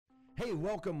Hey,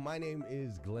 welcome. My name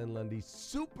is Glenn Lundy.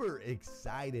 Super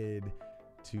excited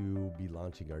to be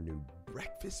launching our new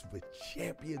Breakfast with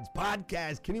Champions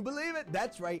podcast. Can you believe it?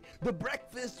 That's right. The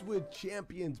Breakfast with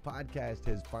Champions podcast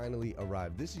has finally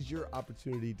arrived. This is your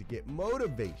opportunity to get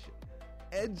motivation,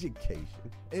 education,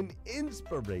 and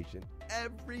inspiration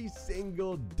every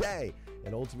single day.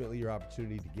 And ultimately, your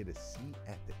opportunity to get a seat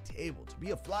at the table, to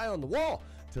be a fly on the wall,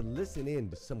 to listen in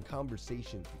to some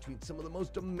conversations between some of the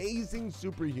most amazing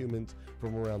superhumans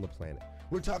from around the planet.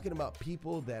 We're talking about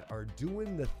people that are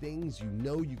doing the things you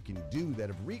know you can do, that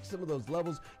have reached some of those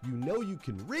levels you know you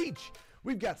can reach.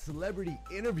 We've got celebrity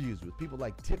interviews with people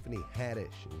like Tiffany Haddish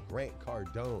and Grant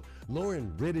Cardone,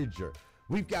 Lauren Rittiger.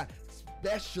 We've got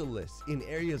specialists in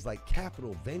areas like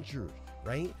capital ventures,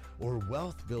 right? Or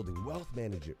wealth building, wealth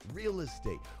management, real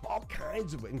estate, all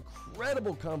kinds of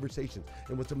incredible conversations.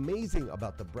 And what's amazing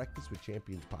about the Breakfast with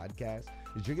Champions podcast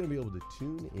is you're going to be able to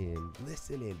tune in,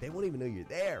 listen in. They won't even know you're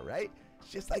there, right? It's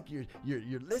just like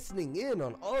you're listening in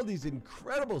on all these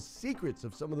incredible secrets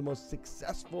of some of the most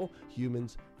successful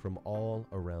humans from all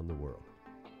around the world.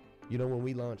 You know, when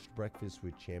we launched Breakfast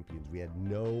with Champions, we had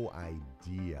no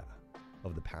idea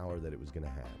of the power that it was going to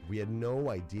have. We had no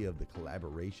idea of the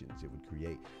collaborations it would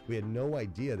create. We had no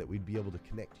idea that we'd be able to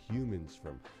connect humans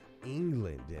from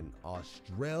England and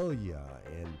Australia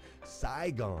and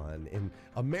Saigon and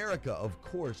America, of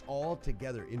course, all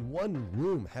together in one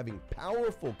room having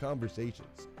powerful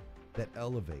conversations that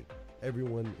elevate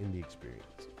everyone in the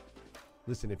experience.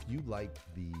 Listen, if you like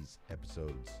these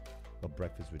episodes of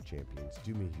Breakfast with Champions,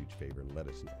 do me a huge favor and let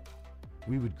us know.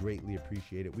 We would greatly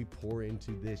appreciate it. We pour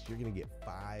into this. You're going to get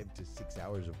 5 to 6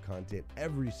 hours of content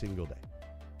every single day,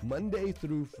 Monday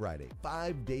through Friday,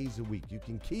 5 days a week. You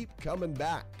can keep coming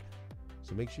back.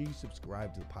 So make sure you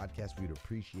subscribe to the podcast. We'd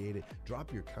appreciate it.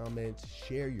 Drop your comments,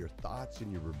 share your thoughts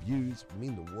and your reviews. It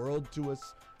mean the world to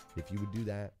us if you would do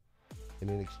that. And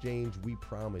in exchange, we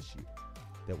promise you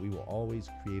that we will always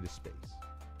create a space,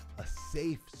 a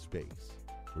safe space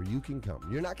where you can come.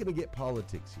 You're not going to get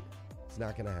politics here. It's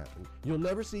not going to happen. You'll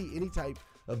never see any type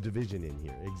of division in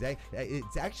here.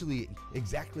 It's actually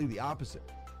exactly the opposite.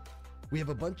 We have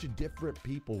a bunch of different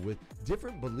people with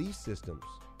different belief systems,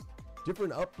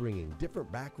 different upbringing, different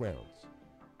backgrounds.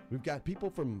 We've got people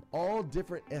from all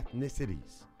different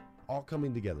ethnicities all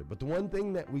coming together. But the one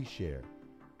thing that we share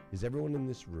is everyone in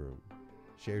this room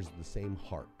shares the same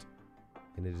heart.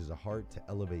 And it is a heart to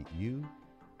elevate you,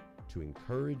 to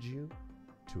encourage you,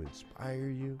 to inspire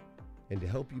you, and to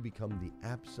help you become the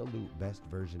absolute best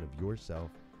version of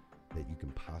yourself that you can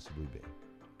possibly be.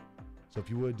 So if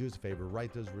you would, do us a favor,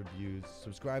 write those reviews,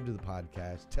 subscribe to the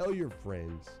podcast, tell your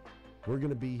friends. We're going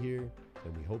to be here,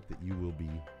 and we hope that you will be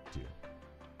too.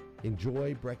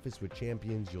 Enjoy Breakfast with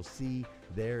Champions. You'll see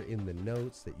there in the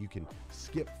notes that you can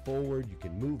skip forward, you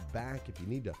can move back. If you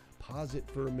need to pause it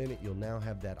for a minute, you'll now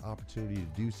have that opportunity to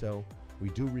do so. We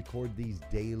do record these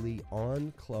daily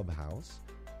on Clubhouse.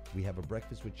 We have a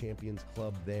Breakfast with Champions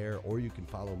club there, or you can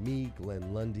follow me,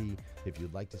 Glenn Lundy, if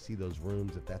you'd like to see those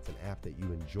rooms. If that's an app that you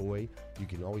enjoy, you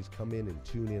can always come in and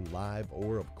tune in live,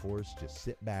 or of course, just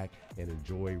sit back and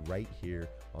enjoy right here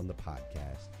on the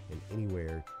podcast and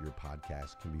anywhere your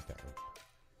podcast can be found.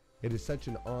 It is such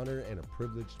an honor and a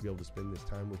privilege to be able to spend this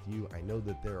time with you. I know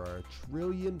that there are a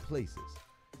trillion places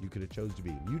you could have chose to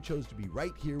be. You chose to be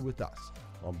right here with us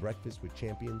on Breakfast with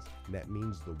Champions, and that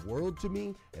means the world to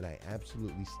me, and I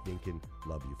absolutely stinking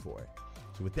love you for it.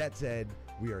 So with that said,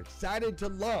 we are excited to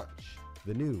launch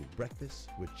the new Breakfast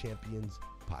with Champions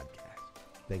podcast.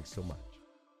 Thanks so much.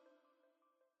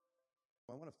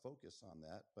 I want to focus on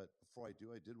that, but before I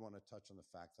do, I did want to touch on the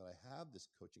fact that I have this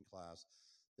coaching class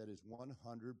that is 100%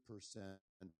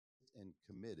 and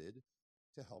committed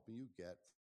to helping you get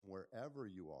from wherever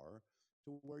you are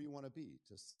to where you want to be,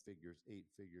 to 6 figures, 8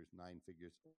 figures, 9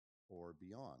 figures, or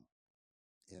beyond.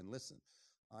 And listen,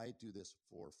 I do this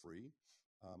for free.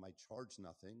 I charge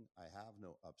nothing. I have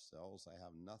no upsells. I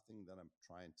have nothing that I'm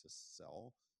trying to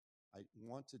sell. I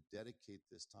want to dedicate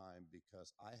this time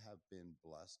because I have been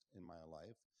blessed in my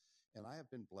life, and I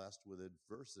have been blessed with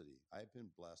adversity. I've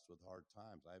been blessed with hard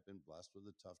times. I've been blessed with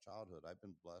a tough childhood. I've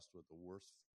been blessed with the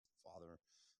worst father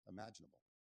imaginable.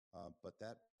 But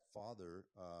that father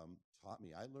taught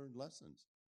me. I learned lessons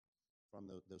from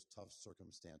those tough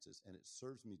circumstances, and it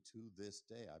serves me to this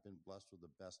day. I've been blessed with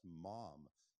the best mom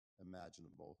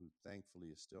imaginable, who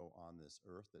thankfully is still on this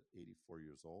earth at 84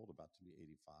 years old, about to be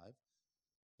 85.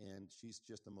 And she's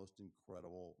just the most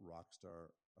incredible rock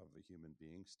star of a human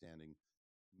being, standing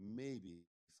maybe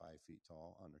 5 feet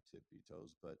tall on her tippy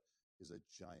toes, but is a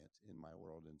giant in my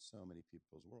world and so many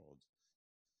people's worlds.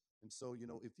 And so,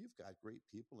 if you've got great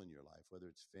people in your life, whether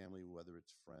it's family, whether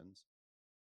it's friends,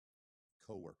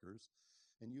 coworkers,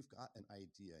 and you've got an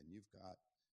idea and you've got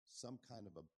some kind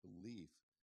of a belief,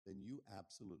 then you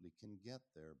absolutely can get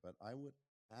there. But I would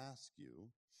ask you,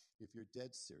 if you're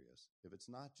dead serious, if it's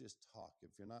not just talk,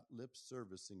 if you're not lip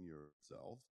servicing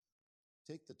yourself,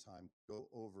 take the time, go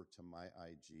over to my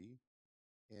IG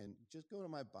and just go to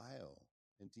my bio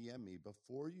and DM me.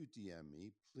 Before you DM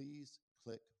me, please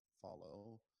click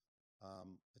follow.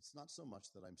 It's not so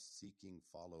much that I'm seeking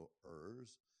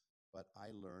followers, but I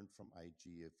learned from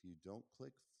IG, if you don't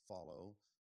click follow,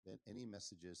 then any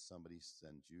messages somebody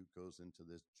sends you goes into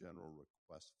this general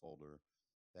request folder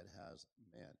that has,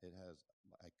 man, it has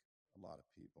like a lot of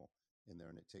people in there,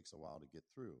 and it takes a while to get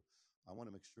through. I want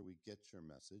to make sure we get your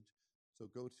message. So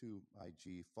go to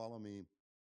IG, follow me,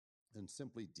 and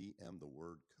simply DM the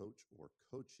word coach or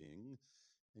coaching,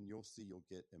 and you'll see you'll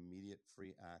get immediate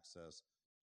free access,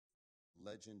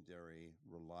 legendary,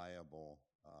 reliable,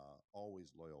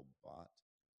 always loyal bot.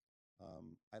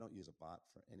 I don't use a bot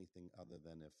for anything other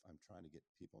than if I'm trying to get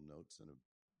people notes in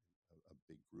a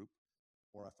big group,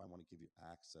 or if I want to give you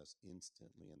access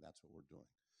instantly, and that's what we're doing.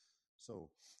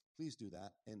 So please do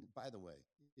that. And by the way,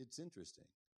 it's interesting.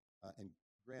 And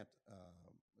Grant,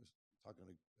 was talking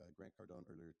to Grant Cardone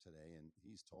earlier today, and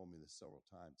he's told me this several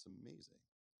times. It's amazing.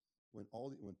 When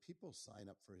people sign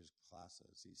up for his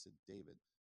classes, he said, David,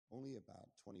 only about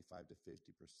 25 to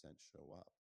 50% show up.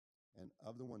 And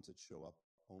of the ones that show up,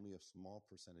 only a small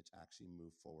percentage actually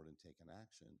move forward and take an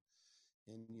action.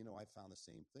 And, I found the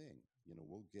same thing.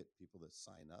 We'll get people that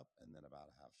sign up and then about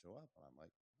a half show up. And I'm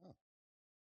like, oh,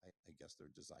 I guess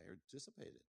their desire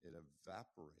dissipated. It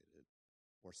evaporated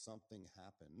or something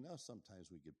happened. Now,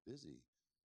 sometimes we get busy,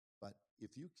 but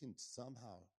if you can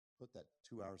somehow put that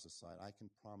 2 hours aside, I can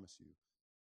promise you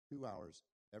 2 hours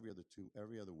every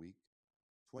other week,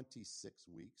 26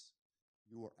 weeks,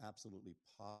 you are absolutely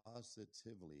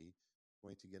positively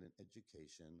going to get an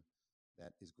education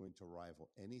that is going to rival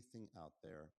anything out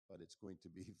there, but it's going to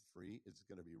be free. It's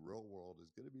going to be real world.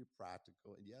 It's going to be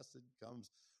practical. And yes, it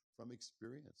comes from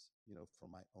experience,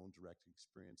 from my own direct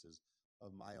experiences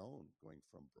of my own going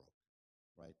from broke,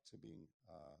 right, to being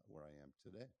where I am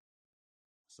today.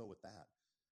 So with that,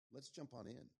 let's jump on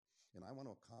in. And I want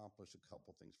to accomplish a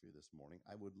couple things for you this morning.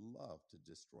 I would love to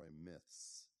destroy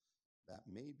myths that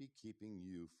may be keeping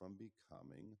you from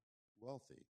becoming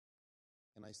wealthy.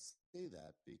 And I say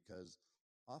that because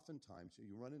oftentimes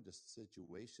you run into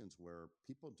situations where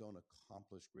people don't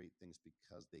accomplish great things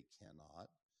because they cannot.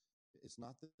 It's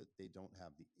not that they don't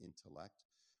have the intellect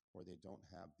or they don't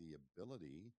have the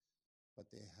ability, but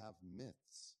they have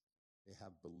myths. They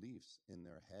have beliefs in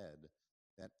their head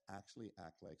that actually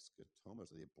act like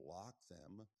scotomas. They block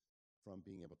them from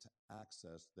being able to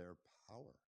access their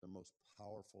power, their most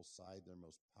powerful side, their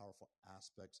most powerful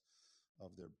aspects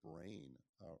of their brain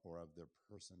or of their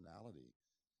personality.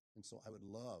 And so I would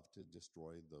love to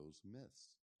destroy those myths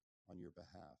on your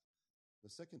behalf. The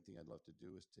second thing I'd love to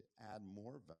do is to add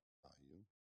more value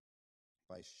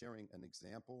by sharing an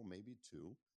example, maybe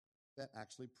two, that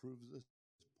actually proves this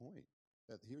point.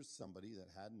 That here's somebody that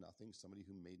had nothing, somebody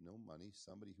who made no money,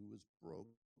 somebody who was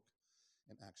broke,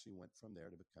 and actually went from there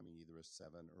to becoming either a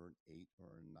 7 or an 8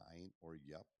 or a 9 or,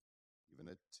 yep,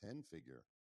 even a 10-figure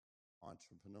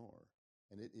entrepreneur.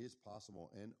 And it is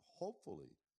possible. And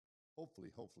hopefully,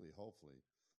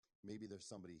 maybe there's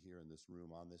somebody here in this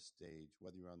room on this stage,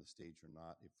 whether you're on the stage or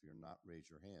not. If you're not, raise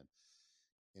your hand.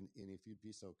 And if you'd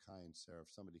be so kind, Sarah,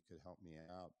 if somebody could help me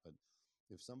out. But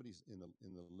if somebody's in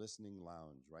the listening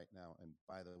lounge right now, and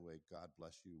by the way, God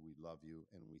bless you, we love you,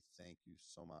 and we thank you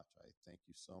so much. I thank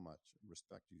you so much,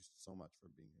 respect you so much for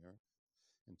being here.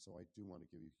 And so I do want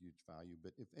to give you huge value.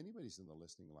 But if anybody's in the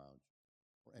listening lounge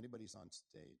or anybody's on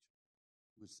stage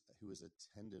who has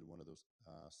attended one of those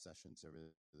sessions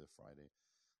every other Friday,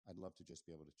 I'd love to just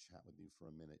be able to chat with you for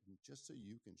a minute, and just so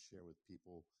you can share with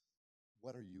people,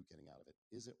 what are you getting out of it?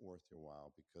 Is it worth your while?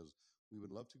 Because we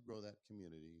would love to grow that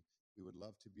community. We would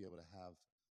love to be able to have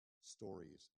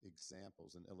stories,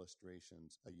 examples, and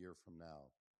illustrations a year from now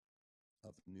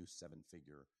of new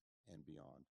 7-figure and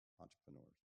beyond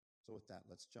entrepreneurs. So with that,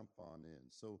 let's jump on in.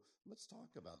 So let's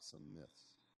talk about some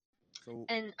myths. So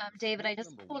And David, I myth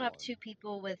just number pulled up one. 2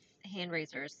 people with hand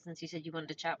raisers since you said you wanted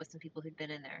to chat with some people who'd been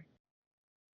in there.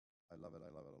 I love it.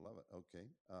 Okay.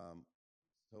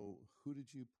 So who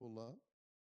did you pull up?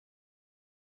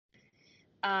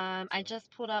 I just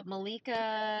pulled up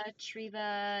Malika,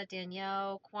 Treva,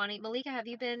 Danielle, Kwani. Malika, have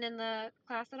you been in the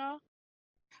class at all?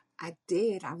 I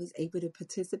did. I was able to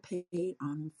participate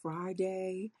on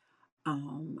Friday,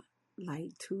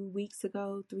 like 2 weeks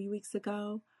ago, 3 weeks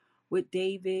ago. with Hi,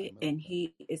 David, and Malika.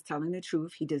 he is telling the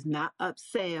truth. He does not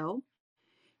upsell.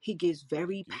 He gives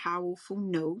very Thank you. powerful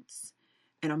notes.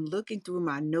 And I'm looking through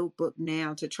my notebook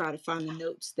now to try to find the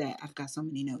notes that I've got so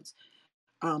many notes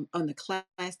on the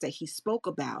class that he spoke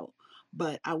about.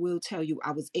 But I will tell you,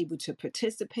 I was able to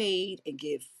participate and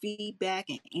give feedback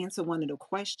and answer one of the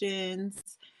questions.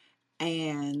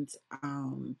 And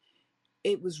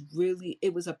it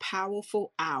was a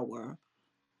powerful hour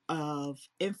of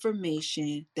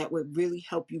information that would really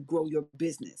help you grow your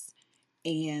business.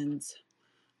 And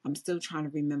I'm still trying to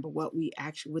remember what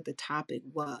the topic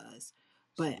was.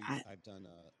 So But I've done,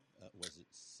 was it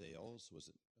sales? Was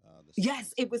it the yes,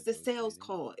 science it of was the sales negotiating?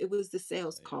 call. It was the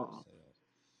sales call. Sales. So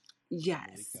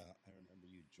Yes. Malika, I remember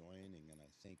you joining, and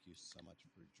I thank you so much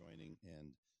for joining.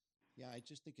 And yeah, I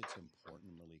just think it's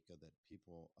important, Malika, that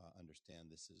people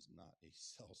understand this is not a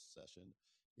sales session,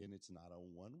 and it's not a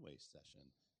one-way session.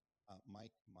 My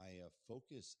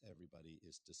focus, everybody,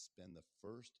 is to spend the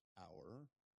first hour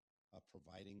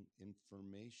providing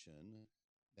information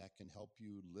that can help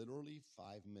you literally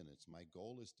 5 minutes. My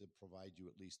goal is to provide you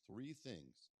at least three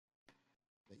things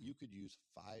that you could use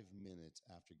 5 minutes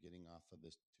after getting off of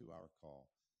this 2 hour call.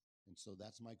 And so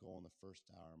that's my goal in the first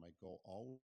hour. My goal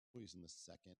always in the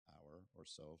second hour or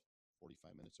so,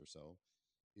 45 minutes or so,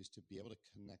 is to be able to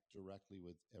connect directly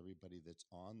with everybody that's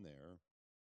on there,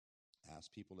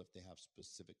 ask people if they have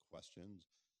specific questions,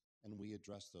 and we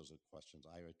address those questions.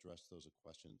 I address those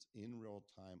questions in real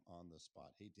time on the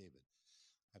spot. Hey, David,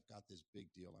 I've got this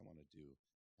big deal I want to do,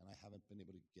 and I haven't been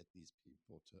able to get these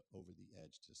people to over the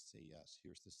edge to say yes.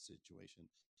 Here's the situation,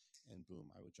 and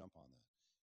boom, I would jump on that.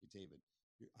 Hey, David,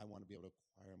 I want to be able to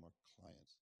acquire more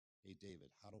clients. Hey, David,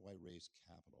 how do I raise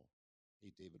capital? Hey,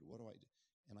 David, what do I do?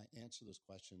 And I answer those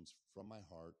questions from my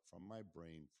heart, from my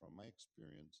brain, from my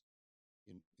experience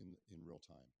in real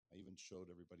time. I even showed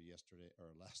everybody yesterday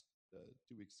or last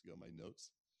 2 weeks ago my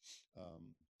notes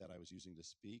that I was using to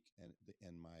speak,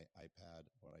 and my iPad.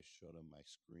 When I showed them, my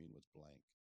screen was blank.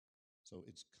 So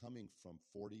it's coming from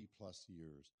 40 plus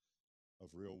years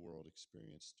of real world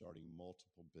experience, starting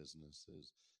multiple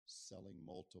businesses, selling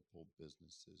multiple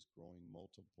businesses, growing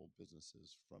multiple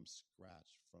businesses from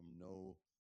scratch, from no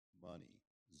money,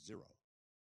 zero,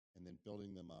 and then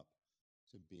building them up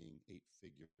to being 8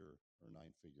 figure or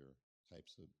 9 figure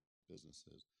types of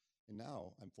businesses. And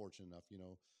now I'm fortunate enough,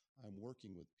 I'm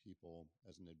working with people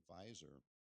as an advisor,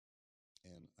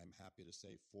 and I'm happy to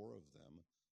say 4 of them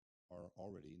are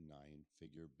already 9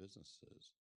 figure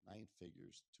businesses. 9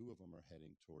 figures. 2 of them are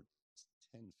heading towards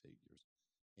 10 figures.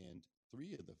 And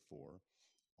 3 of the 4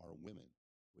 are women,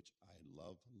 which I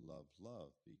love, love,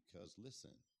 love, because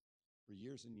listen, for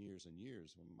years and years and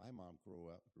years, when my mom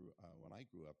when I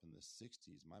grew up in the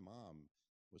 60s, my mom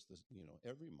was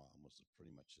every mom was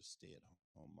pretty much a stay at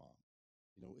home mom.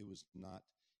 It was not,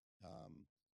 um,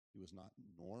 it was not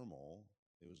normal.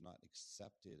 It was not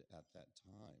accepted at that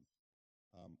time.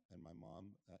 And my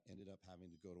mom ended up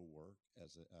having to go to work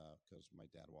because my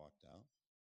dad walked out,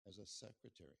 as a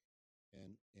secretary,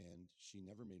 and she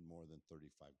never made more than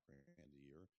 35 grand a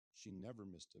year. She never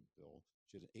missed a bill.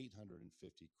 She had an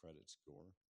 850 credit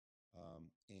score,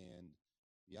 and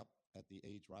yep, at the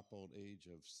ripe old age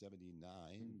of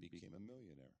 79, became a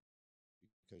millionaire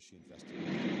because she invested in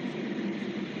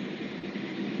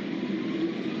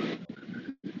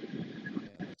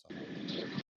man, that's a hot.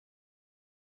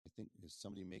 I think is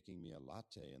somebody making me a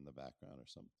latte in the background or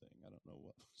something. I don't know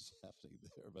what was happening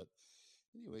there, but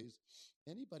anyways,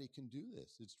 anybody can do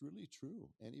this. It's really true.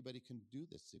 Anybody can do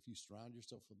this if you surround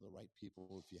yourself with the right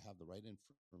people. If you have the right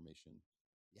information,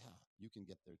 yeah, you can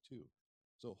get there too.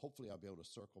 So hopefully, I'll be able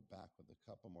to circle back with a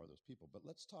couple more of those people. But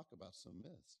let's talk about some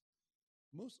myths.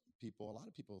 A lot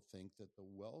of people think that the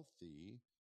wealthy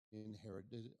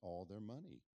inherited all their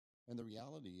money. And the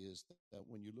reality is that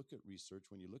when you look at research,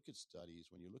 when you look at studies,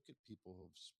 when you look at people who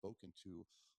have spoken to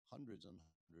hundreds and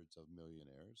hundreds of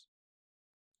millionaires,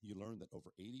 you learn that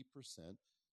over 80%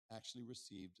 actually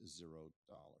received $0.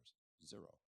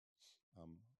 Zero.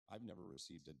 I've never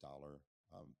received a dollar,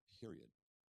 period,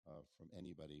 from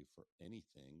anybody for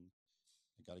anything.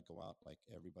 I got to go out like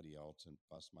everybody else and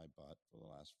bust my butt for the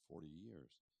last 40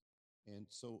 years. And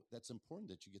so that's important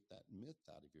that you get that myth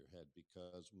out of your head,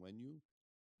 because when you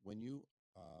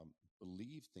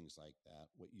believe things like that,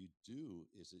 what you do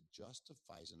is it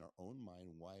justifies in our own mind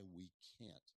why we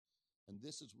can't. And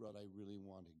this is what I really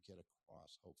want to get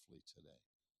across, hopefully, today.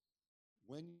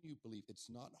 When you believe, it's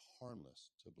not harmless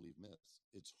to believe myths,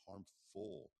 it's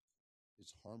harmful.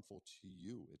 It's harmful to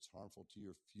you. It's harmful to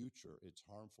your future. It's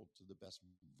harmful to the best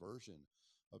version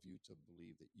of you to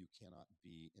believe that you cannot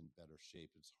be in better shape.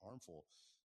 It's harmful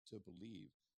to believe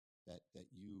that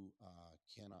you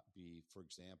cannot be. For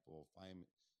example, if I'm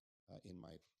in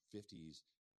my 50s,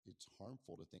 it's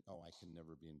harmful to think, oh, I can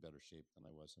never be in better shape than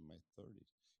I was in my 30s.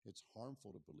 It's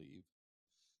harmful to believe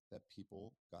that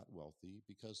people got wealthy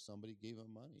because somebody gave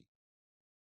them money.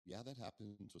 Yeah, that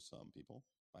happens to some people.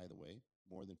 By the way,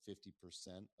 more than 50%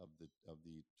 of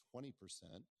the 20%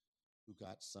 who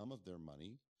got some of their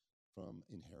money from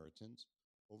inheritance,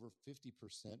 over 50%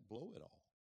 blow it all.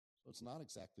 So it's not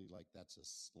exactly like that's a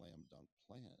slam dunk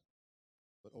plan,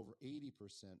 but over 80%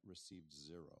 received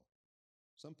zero.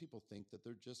 Some people think that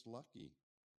they're just lucky.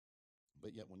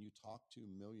 But yet, when you talk to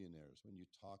millionaires, when you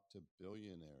talk to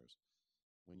billionaires,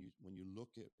 when you look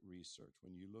at research,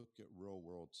 when you look at real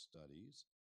world studies,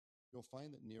 you'll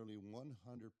find that nearly 100%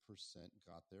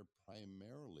 got there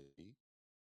primarily.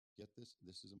 Get this,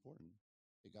 this is important.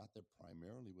 They got there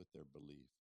primarily with their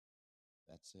belief.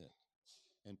 That's it.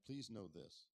 And please know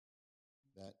this,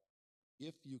 that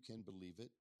if you can believe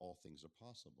it, all things are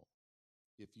possible.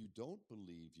 If you don't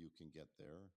believe you can get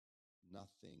there,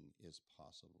 nothing is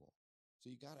possible. So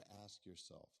you got to ask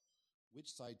yourself, which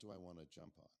side do I want to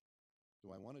jump on?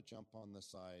 Do I want to jump on the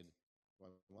side? Do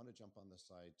I want to jump on the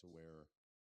side to where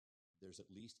there's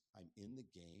at least I'm in the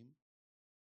game?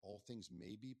 All things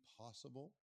may be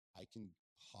possible. I can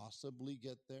possibly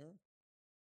get there.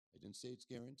 I didn't say it's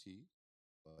guaranteed,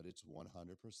 but it's 100%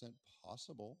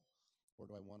 possible. Or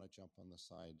do I want to jump on the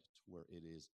side to where it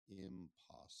is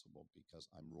impossible because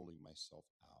I'm rolling myself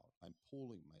out? I'm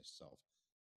pulling myself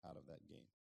out of that game.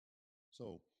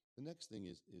 So the next thing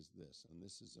is this, and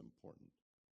this is important.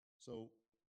 So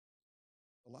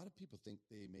a lot of people think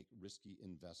they make risky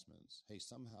investments. Hey,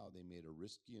 somehow they made a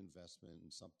risky investment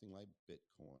in something like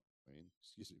Bitcoin.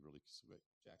 Excuse me, really quick.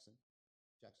 Jackson?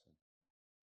 Jackson,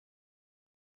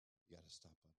 you got to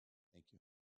stop up. Thank you.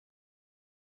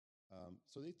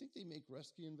 So they think they make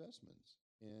risky investments.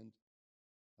 And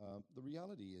the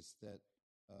reality is that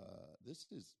this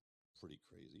is pretty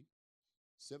crazy.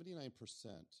 79%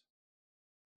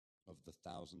 of the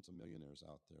thousands of millionaires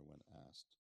out there, when asked,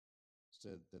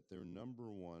 said that their number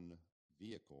one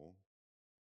vehicle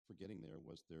for getting there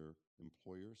was their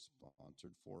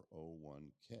employer-sponsored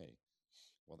 401k.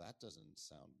 Well, that doesn't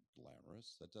sound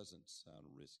glamorous. That doesn't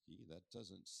sound risky. That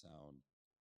doesn't sound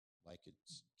like it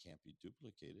can't be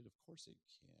duplicated. Of course it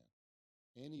can.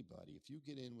 Anybody, if you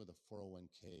get in with a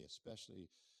 401k, especially,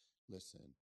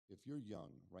 listen, if you're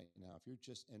young right now, if you're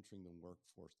just entering the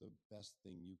workforce, the best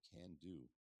thing you can do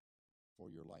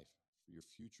for your life, for your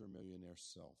future millionaire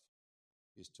self,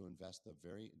 is to invest the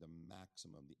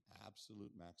maximum, the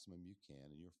absolute maximum you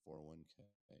can in your 401k.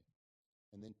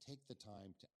 And then take the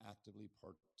time to actively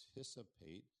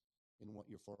participate in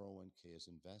what your 401k is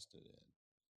invested in.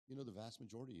 You know, the vast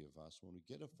majority of us, when we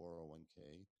get a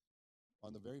 401k,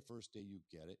 on the very first day you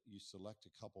get it, you select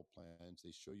a couple plans.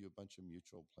 They show you a bunch of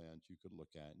mutual plans you could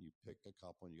look at, and you pick a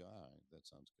couple and you go, all right, that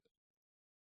sounds good.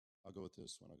 I'll go with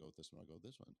this one. I'll go with this one. I'll go with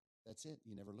this one. That's it.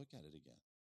 You never look at it again.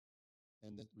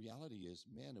 And the reality is,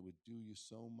 man, it would do you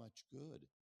so much good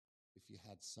if you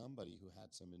had somebody who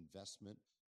had some investment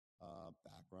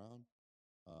background.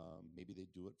 Maybe they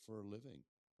do it for a living,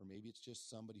 or maybe it's just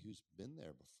somebody who's been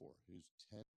there before,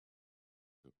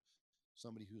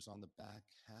 somebody who's on the back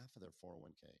half of their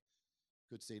 401k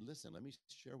could say, listen, let me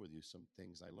share with you some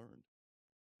things I learned.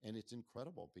 And it's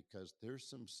incredible because there's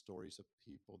some stories of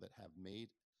people that have made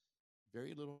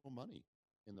very little money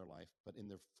in their life, but in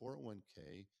their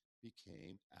 401k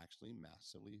became actually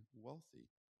massively wealthy.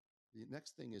 The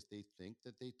next thing is they think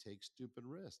that they take stupid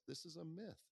risks. This is a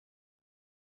myth.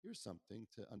 Here's something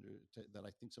that I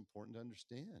think is important to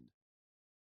understand.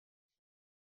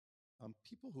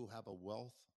 People who have a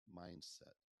wealth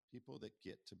mindset, people that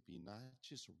get to be not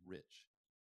just rich,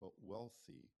 but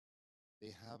wealthy,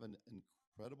 they have an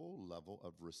incredible level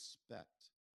of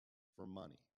respect for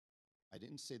money. I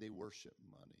didn't say they worship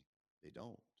money. They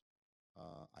don't.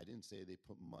 I didn't say they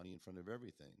put money in front of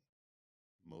everything.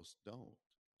 Most don't.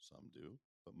 Some do,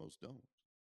 but most don't.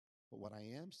 But what I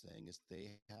am saying is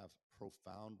they have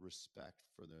profound respect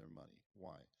for their money.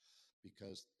 Why?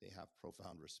 Because they have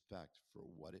profound respect for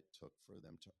what it took for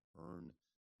them to earn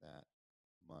that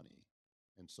money.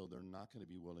 And so they're not going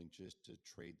to be willing just to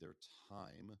trade their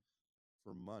time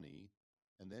for money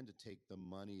and then to take the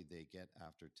money they get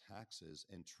after taxes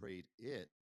and trade it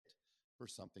for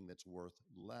something that's worth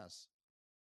less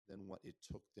than what it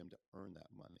took them to earn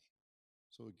that money.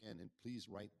 So again, and please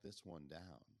write this one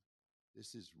down.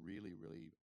 This is really,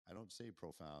 really, I don't say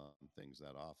profound things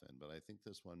that often, but I think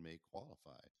this one may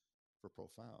qualify for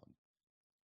profound.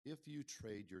 If you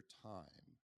trade your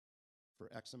time for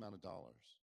X amount of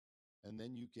dollars, and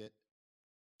then you get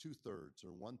 2/3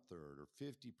 or 1/3 or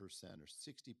 50% or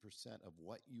 60% of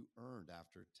what you earned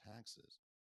after taxes.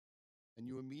 And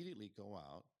you immediately go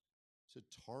out to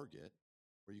Target,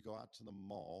 or you go out to the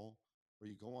mall, or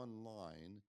you go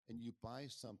online and you buy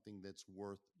something that's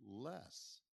worth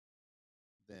less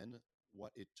than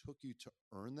what it took you to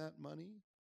earn that money.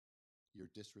 You're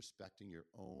disrespecting your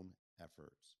own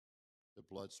efforts, the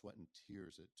blood, sweat, and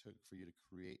tears it took for you to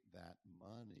create that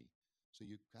money. So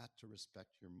you've got to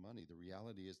respect your money. The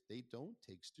reality is they don't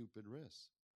take stupid risks.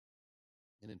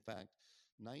 And in fact,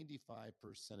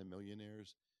 95% of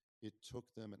millionaires, it took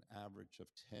them an average of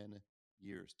 10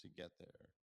 years to get there.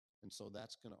 And so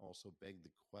that's going to also beg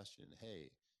the question,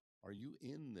 hey, are you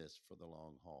in this for the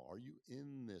long haul? Are you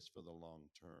in this for the long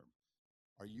term?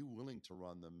 Are you willing to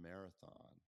run the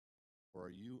marathon? Or are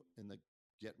you in the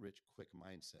get rich quick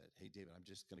mindset? Hey, David, I'm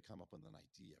just going to come up with an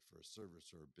idea for a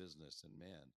service or a business. And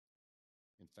man,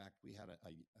 in fact, we had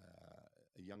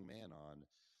a young man on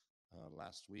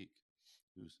last week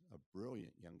who's a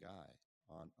brilliant young guy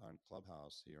on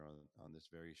Clubhouse here on this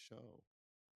very show.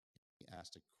 He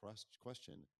asked a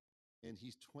question, and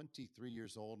he's 23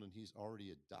 years old, and he's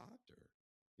already a doctor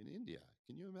in India.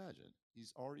 Can you imagine?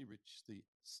 He's already reached the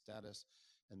status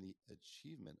and the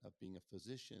achievement of being a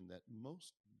physician that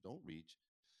most don't reach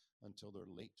until their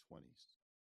late 20s,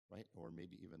 right? Or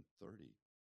maybe even 30.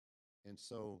 And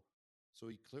so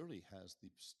he clearly has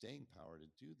the staying power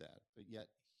to do that, but yet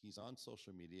he's on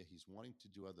social media, he's wanting to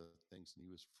do other things, and he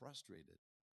was frustrated.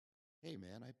 Hey,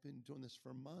 man, I've been doing this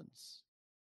for months,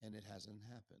 and it hasn't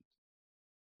happened.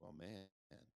 Well, man,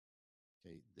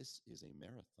 okay, this is a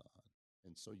marathon.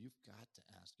 And so you've got to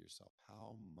ask yourself,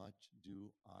 how much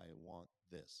do I want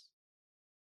this?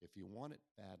 If you want it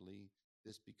badly,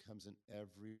 this becomes an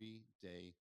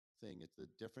everyday thing. It's the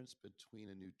difference between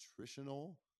a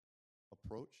nutritional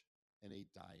approach and a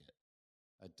diet.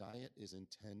 A diet is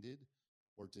intended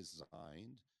or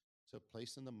designed to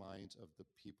place in the minds of the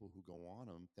people who go on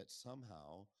them that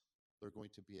somehow they're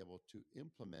going to be able to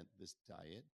implement this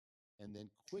diet and then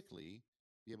quickly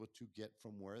be able to get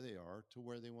from where they are to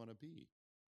where they want to be.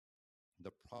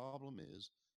 The problem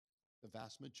is the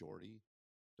vast majority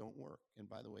don't work. And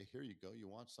by the way, here you go. You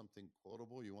want something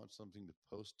quotable? You want something to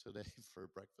post today for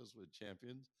Breakfast with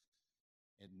Champions?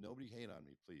 And nobody hate on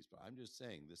me, please, but I'm just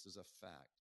saying this is a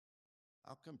fact.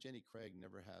 How come Jenny Craig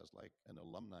never has like an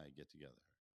alumni get together,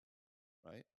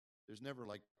 right? There's never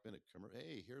like been a commercial.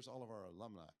 Hey, here's all of our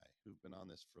alumni who've been on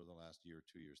this for the last year,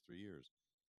 2 years, 3 years.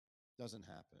 Doesn't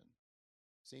happen.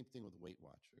 Same thing with Weight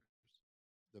Watchers.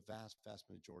 The vast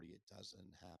majority, it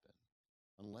doesn't happen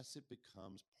unless it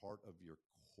becomes part of your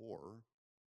core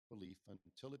belief,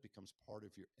 until it becomes part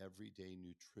of your everyday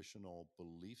nutritional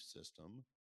belief system.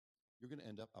 You're going to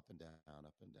end up and down,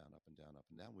 up and down, up and down, up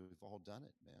and down. We've all done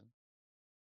it, man.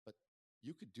 But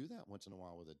you could do that once in a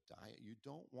while with a diet. You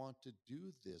don't want to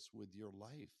do this with your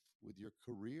life, with your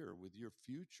career, with your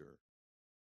future.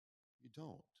 You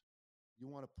don't. You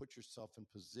want to put yourself in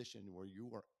position where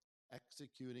you are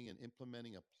executing and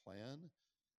implementing a plan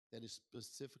that is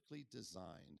specifically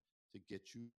designed to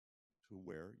get you to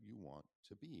where you want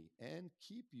to be and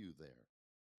keep you there.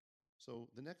 So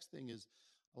the next thing is,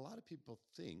 a lot of people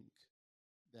think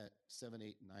that 7,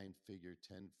 8, 9-figure,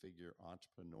 10-figure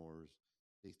entrepreneurs,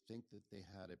 they think that they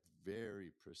had it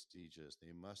very prestigious.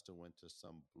 They must have went to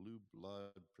some blue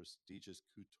blood prestigious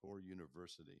couture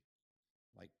university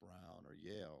like Brown or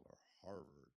Yale or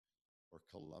Harvard or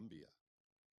Columbia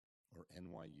or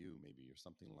NYU maybe, or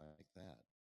something like that.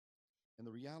 And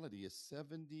the reality is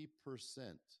 70%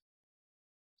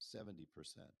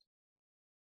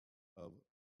 of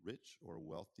rich or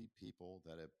wealthy people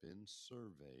that have been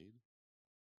surveyed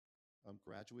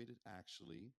graduated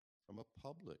actually from a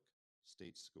public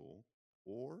state school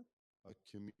or a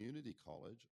community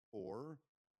college, or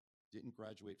didn't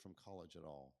graduate from college at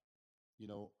all. You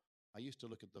know, I used to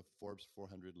look at the Forbes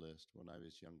 400 list when I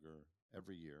was younger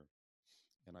every year,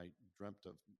 and I dreamt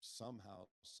of somehow,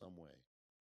 some way,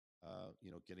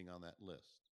 getting on that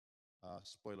list.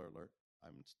 Spoiler alert,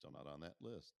 I'm still not on that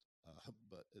list,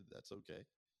 but that's okay.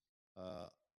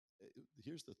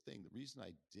 Here's the thing. The reason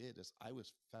I did is I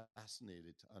was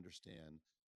fascinated to understand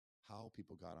how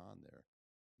people got on there.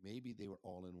 Maybe they were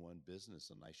all in one business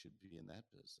and I should be in that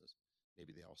business.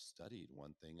 Maybe they all studied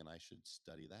one thing and I should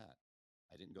study that.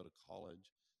 I didn't go to college,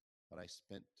 but I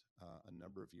spent a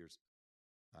number of years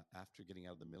after getting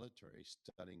out of the military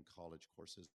studying college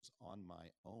courses on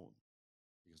my own,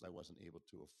 because I wasn't able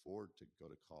to afford to go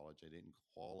to college. I didn't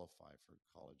qualify for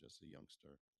college as a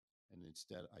youngster. And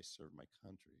instead, I served my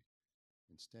country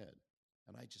instead.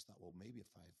 And I just thought, well, maybe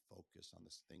if I focus on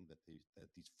this thing that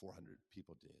these 400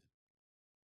 people did,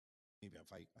 maybe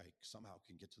if I somehow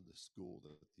can get to the school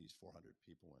that these 400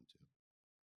 people went to.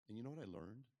 And you know what I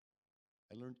learned?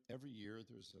 I learned every year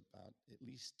there's about at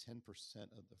least 10%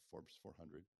 of the Forbes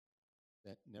 400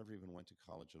 that never even went to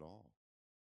college at all.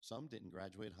 Some didn't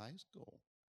graduate high school.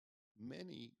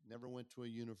 Many never went to a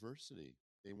university.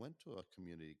 They went to a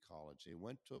community college. They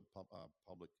went to a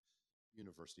public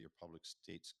university or public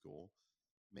state school.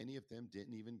 Many of them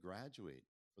didn't even graduate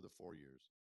for the 4 years.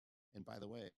 And by the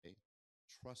way,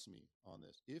 trust me on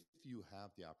this. If you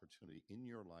have the opportunity in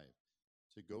your life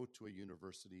to go to a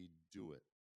university, do it.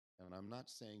 And I'm not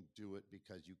saying do it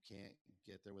because you can't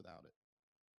get there without it.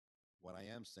 What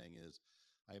I am saying is,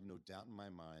 I have no doubt in my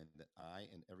mind that I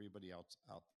and everybody else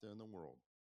out there in the world,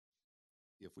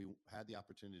 if we had the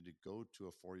opportunity to go to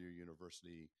a 4-year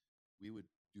university, we would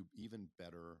do even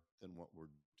better than what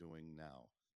we're doing now.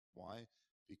 Why?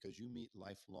 Because you meet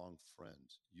lifelong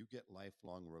friends, you get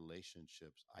lifelong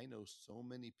relationships. I know so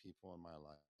many people in my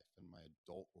life, in my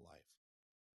adult life,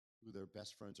 who their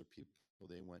best friends are people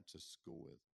they went to school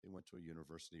with, they went to a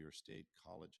university or state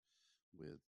college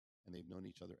with, and they've known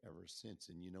each other ever since.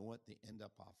 And you know what? They end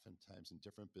up oftentimes in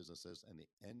different businesses, and they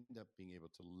end up being able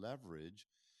to leverage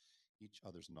each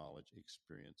other's knowledge,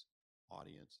 experience,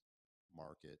 audience,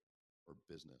 market, or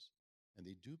business. And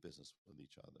they do business with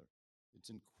each other. It's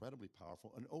incredibly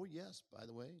powerful. And oh, yes, by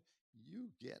the way, you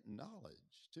get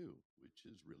knowledge too, which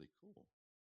is really cool.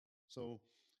 So,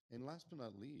 and last but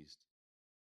not least,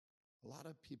 a lot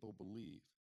of people believe,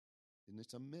 and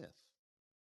it's a myth,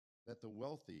 that the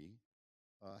wealthy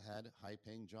had high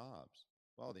paying jobs.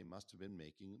 Well, they must have been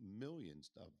making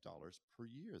millions of dollars per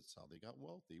year. That's how they got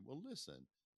wealthy. Well, listen,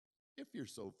 if you're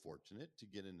so fortunate to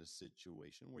get in a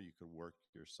situation where you could work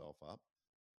yourself up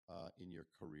in your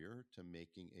career to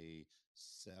making a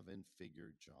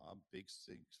 7-figure job, big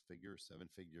 6-figure,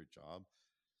 7-figure job,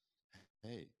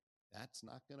 hey, that's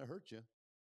not going to hurt you,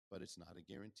 but it's not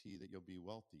a guarantee that you'll be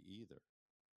wealthy either.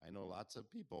 I know lots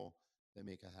of people that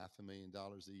make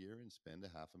 $500,000 a year and spend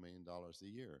 $500,000 a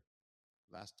year.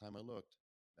 Last time I looked,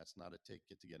 that's not a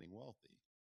ticket to getting wealthy.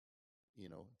 You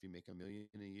know, if you make $1 million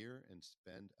a year and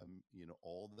spend,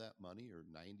 all that money or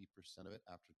 90% of it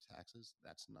after taxes,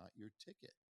 that's not your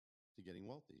ticket to getting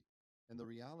wealthy. And the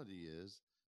reality is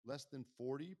less than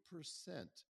 40%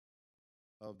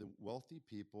 of the wealthy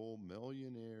people,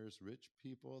 millionaires, rich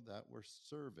people that were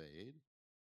surveyed,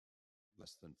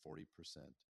 less than 40%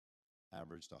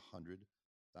 averaged 100,000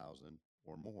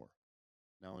 or more.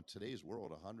 Now, in today's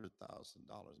world, $100,000,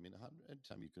 I mean,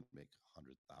 anytime you can make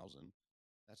 100,000,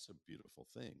 that's a beautiful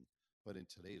thing. But in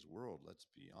today's world, let's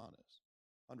be honest,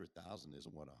 100,000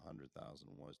 isn't what 100,000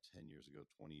 was 10 years ago,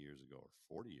 20 years ago,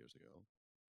 or 40 years ago.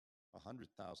 $100,000,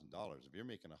 if you're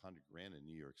making 100 grand in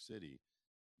New York City,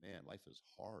 man, life is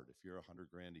hard. If you're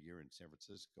 100 grand a year in San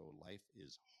Francisco, life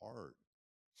is hard.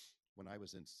 When I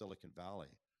was in Silicon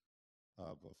Valley,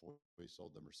 before we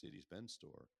sold the Mercedes-Benz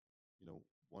store,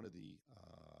 one of the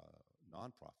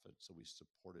nonprofits that we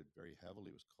supported very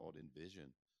heavily was called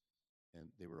Envision, and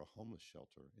they were a homeless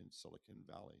shelter in Silicon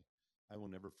Valley. I will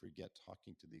never forget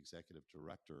talking to the executive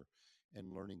director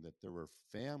and learning that there were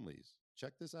families.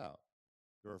 Check this out.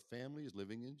 There are families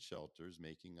living in shelters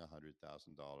making $100,000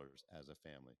 as a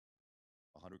family,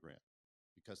 100 grand,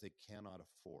 because they cannot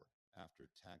afford, after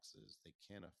taxes, they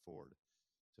can't afford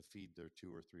to feed their 2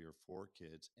 or 3 or 4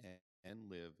 kids and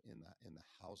live in the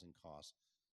housing costs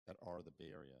that are the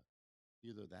Bay Area.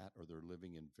 Either that or they're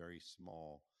living in very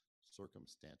small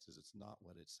circumstances. It's not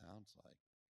what it sounds like.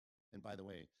 And by the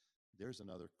way, there's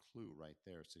another clue right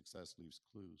there. Success leaves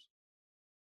clues.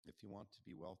 If you want to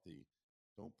be wealthy,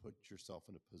 don't put yourself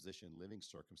in a position, living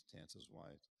circumstances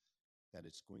wise, that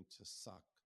it's going to suck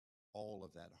all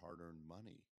of that hard-earned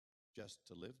money just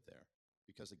to live there.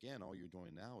 Because again, all you're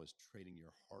doing now is trading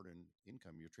your hard-earned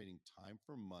income. You're trading time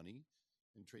for money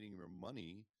and trading your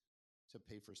money to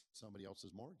pay for somebody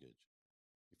else's mortgage.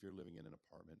 If you're living in an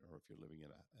apartment or if you're living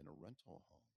in a rental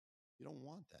home, you don't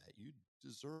want that. You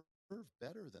deserve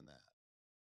better than that.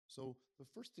 So the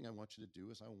first thing I want you to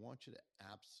do is I want you to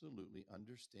absolutely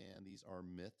understand these are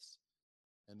myths,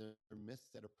 and they're myths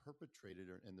that are perpetrated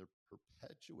and they're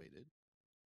perpetuated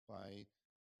by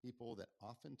people that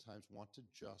oftentimes want to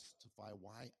justify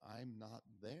why I'm not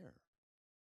there.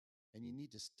 And you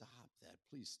need to stop that.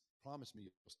 Please promise me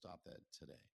you'll stop that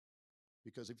today.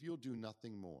 Because if you'll do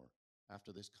nothing more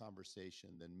after this conversation,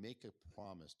 then make a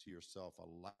promise to yourself,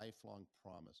 a lifelong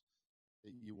promise,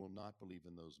 that you will not believe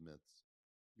in those myths.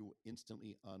 You will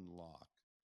instantly unlock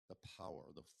the power,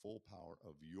 the full power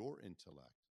of your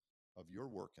intellect, of your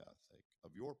work ethic,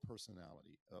 of your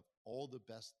personality, of all the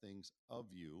best things of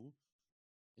you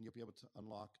and you'll be able to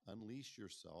unleash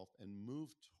yourself, and move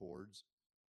towards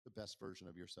the best version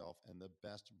of yourself and the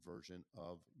best version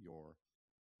of your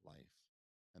life.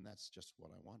 And that's just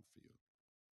what I want for you.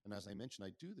 And as I mentioned,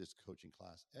 I do this coaching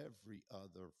class every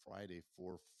other Friday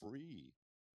for free.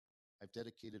 I've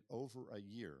dedicated over a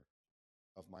year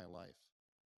of my life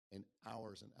and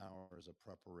hours of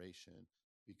preparation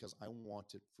because I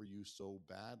want it for you so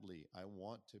badly. I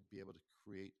want to be able to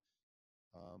create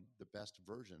the best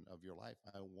version of your life.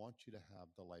 I want you to have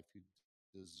the life you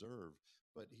deserve.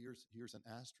 But here's an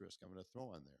asterisk I'm going to throw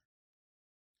on there.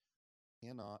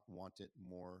 Cannot want it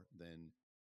more than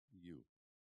you.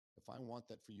 If I want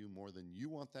that for you more than you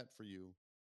want that for you,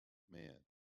 man,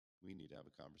 we need to have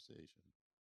a conversation.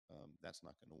 That's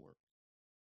not going to work.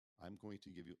 I'm going to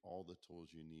give you all the tools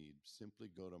you need. Simply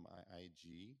go to my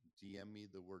IG, DM me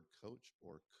the word coach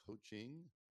or coaching,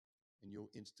 and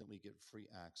you'll instantly get free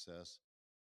access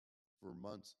for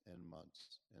months and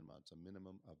months and months, a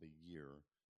minimum of a year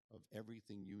of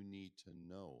everything you need to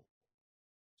know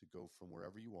to go from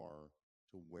wherever you are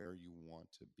to where you want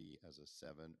to be as a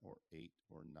 7 or 8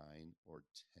 or 9 or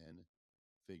 10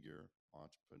 figure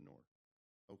entrepreneur.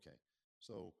 Okay,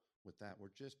 so with that,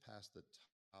 we're just past the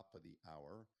top of the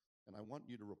hour, and I want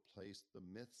you to replace the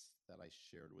myths that I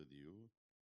shared with you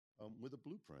with a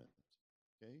blueprint.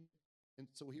 Okay, and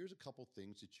so here's a couple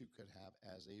things that you could have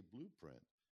as a blueprint.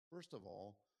 First of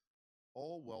all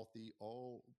wealthy,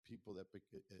 all people that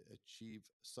achieve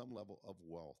some level of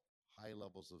wealth, high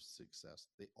levels of success,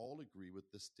 they all agree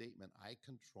with the statement, I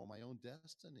control my own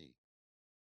destiny.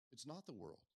 It's not the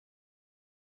world.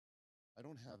 I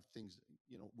don't have things,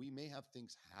 we may have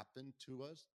things happen to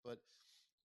us, but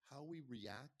how we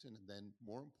react and then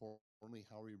more importantly,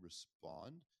 how we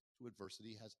respond to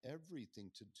adversity has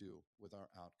everything to do with our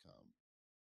outcome.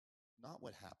 Not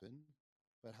what happened,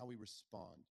 but how we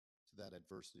respond to that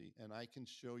adversity. And I can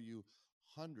show you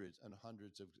hundreds and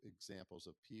hundreds of examples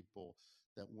of people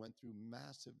that went through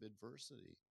massive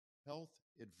adversity, health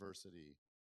adversity,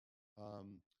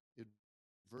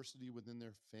 adversity within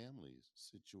their families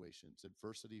situations,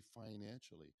 adversity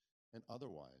financially and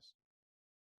otherwise,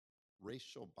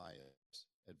 racial bias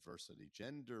adversity,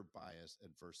 gender bias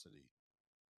adversity,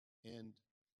 and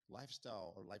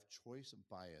lifestyle or life choice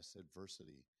bias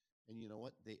adversity. And you know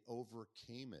what? They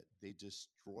overcame it. They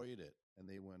destroyed it and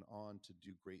they went on to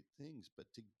do great things. But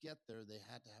to get there, they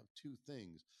had to have two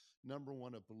things. Number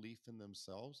one, a belief in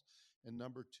themselves. And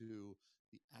number two,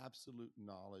 the absolute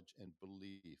knowledge and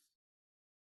belief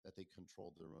that they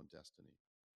controlled their own destiny.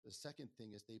 The second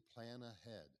thing is they plan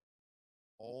ahead.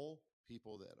 All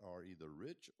people that are either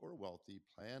rich or wealthy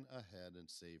plan ahead and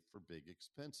save for big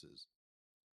expenses.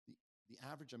 The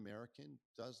average American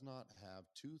does not have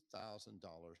 $2,000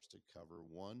 to cover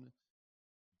one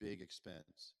big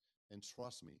expense. And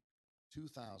trust me,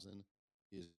 2,000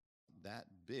 is that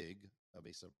big of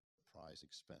a surprise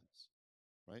expense,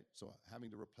 right? So having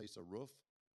to replace a roof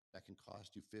that can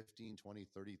cost you 15, 20,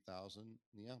 30,000,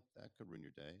 yeah, that could ruin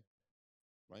your day,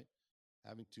 right?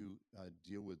 Having to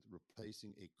deal with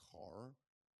replacing a car,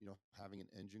 having an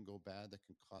engine go bad that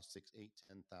can cost 6, 8,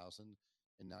 10,000,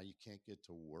 and now you can't get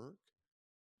to work.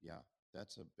 Yeah,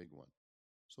 that's a big one.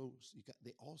 So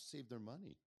they all save their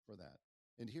money for that.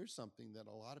 And here's something that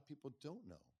a lot of people don't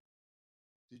know.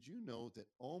 Did you know that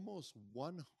almost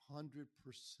 100%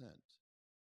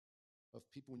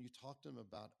 of people, when you talk to them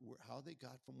about how they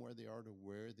got from where they are to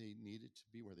where they needed to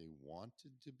be, where they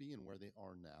wanted to be, and where they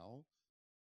are now,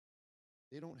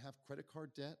 they don't have credit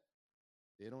card debt,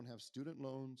 they don't have student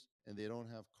loans, and they don't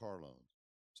have car loans.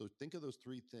 So think of those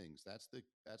three things. That's the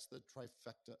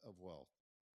trifecta of wealth.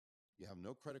 You have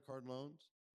no credit card loans,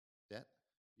 debt,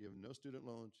 you have no student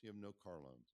loans, you have no car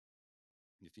loans.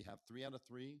 And if you have 3 out of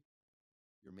 3,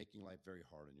 you're making life very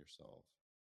hard on yourself.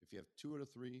 If you have 2 out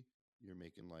of 3, you're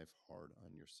making life hard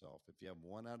on yourself. If you have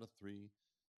 1 out of 3,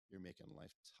 you're making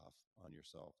life tough on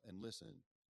yourself. And listen,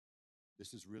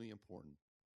 this is really important.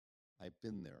 I've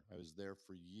been there. I was there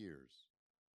for years,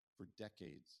 for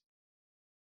decades.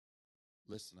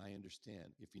 Listen, I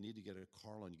understand. If you need to get a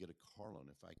car loan, you get a car loan.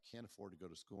 If I can't afford to go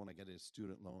to school and I get a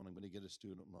student loan, I'm going to get a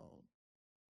student loan.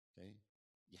 Okay?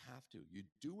 You have to. You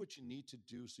do what you need to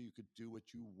do so you could do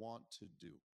what you want to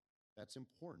do. That's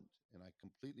important, and I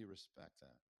completely respect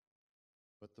that.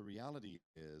 But the reality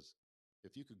is,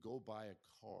 if you could go buy a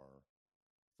car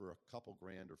for a couple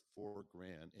grand or $4,000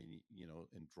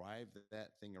 and drive that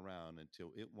thing around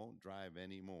until it won't drive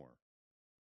anymore.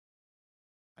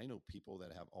 I know people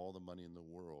that have all the money in the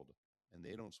world and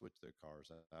they don't switch their cars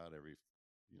out every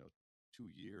 2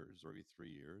 years or every 3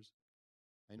 years.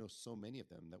 I know so many of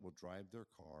them that will drive their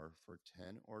car for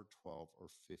 10 or 12 or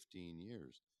 15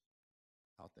 years.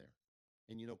 out there.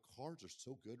 And cars are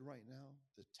so good right now.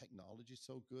 The technology is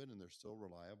so good and they're so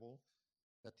reliable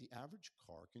that the average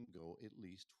car can go at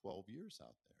least 12 years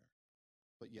out there.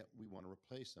 But yet we want to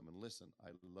replace them. And listen,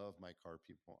 I love my car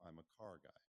people. I'm a car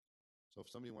guy. So if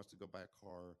somebody wants to go buy a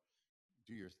car,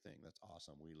 do your thing. That's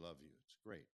awesome. We love you. It's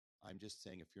great. I'm just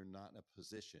saying, if you're not in a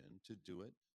position to do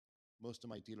it, most of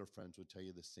my dealer friends would tell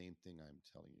you the same thing I'm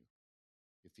telling you.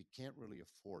 If you can't really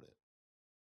afford it,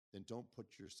 then don't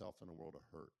put yourself in a world of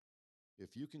hurt.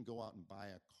 If you can go out and buy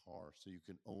a car so you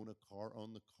can own a car,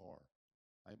 own the car.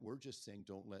 We're just saying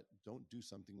don't do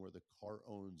something where the car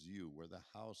owns you, where the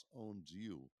house owns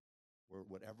you, where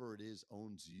whatever it is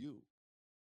owns you.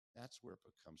 That's where it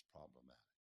becomes problematic.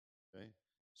 Okay.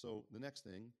 So the next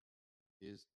thing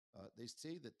is they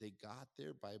say that they got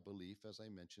there by belief, as I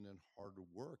mentioned, in hard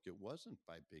work. It wasn't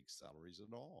by big salaries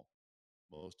at all.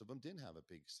 Most of them didn't have a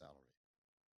big salary.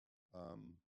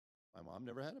 My mom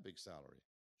never had a big salary.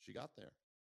 She got there.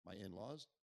 My in-laws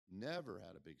never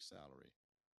had a big salary.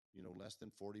 Less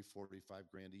than 40, 45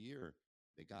 grand a year.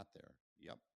 They got there.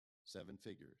 Yep. 7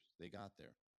 figures. They got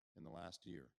there in the last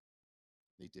year.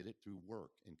 They did it through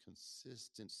work and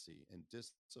consistency and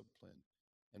discipline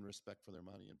and respect for their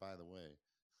money. And by the way,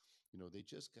 they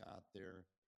just got there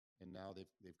and now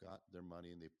they've got their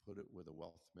money and they put it with a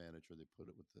wealth manager. They put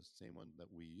it with the same one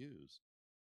that we use.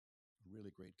 A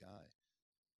really great guy.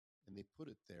 And they put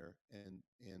it there.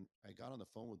 And I got on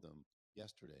the phone with them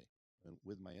yesterday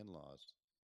with my in-laws.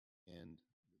 And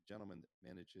the gentleman that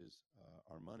manages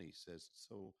our money says,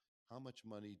 so how much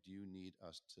money do you need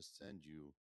us to send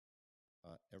you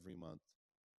every month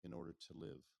in order to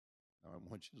live? Now, I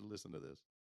want you to listen to this.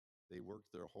 They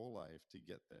worked their whole life to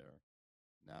get there.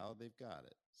 Now they've got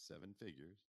it, 7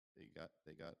 figures. They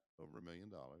got over $1 million.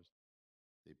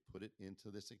 They put it into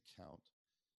this account.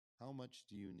 How much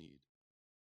do you need?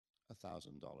 $1,000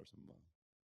 a month.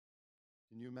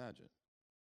 Can you imagine?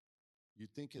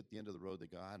 You'd think at the end of the road, they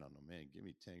go, I don't know, man, give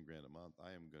me 10 grand a month.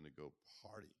 I am going to go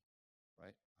party,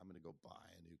 right? I'm going to go buy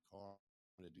a new car.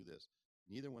 I'm going to do this.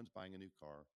 Neither one's buying a new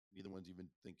car. Neither one's even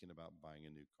thinking about buying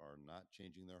a new car, not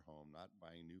changing their home, not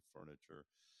buying new furniture.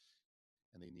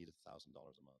 And they need $1,000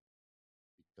 a month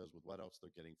because with what else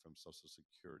they're getting from Social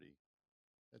Security,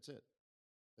 that's it.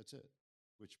 That's it.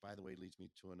 Which, by the way, leads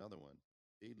me to another one.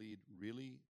 They lead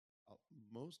really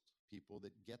most people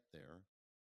that get there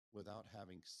without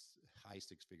having high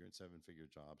 6-figure and 7-figure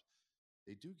jobs,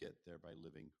 they do get there by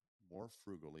living more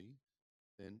frugally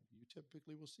than you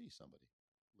typically will see somebody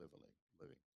living.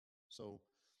 So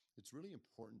it's really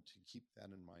important to keep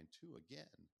that in mind too.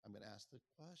 Again, I'm going to ask the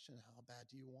question, how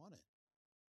bad do you want it?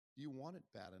 Do you want it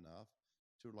bad enough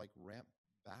to ramp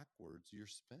backwards your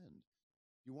spend?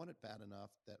 You want it bad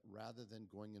enough that rather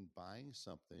than going and buying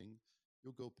something,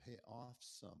 you'll go pay off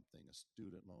something, a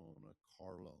student loan, a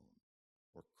car loan,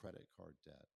 or credit card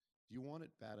debt? Do you want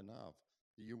it bad enough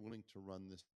that you're willing to run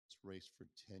this race for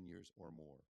 10 years or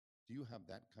more? Do you have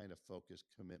that kind of focus,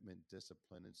 commitment,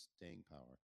 discipline, and staying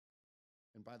power?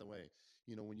 And by the way,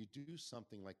 when you do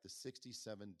something like the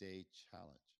 67-day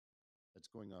challenge that's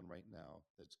going on right now,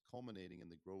 that's culminating in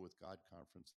the Grow with God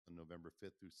conference on November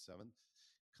 5th through 7th,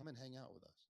 come and hang out with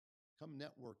us. Come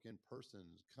network in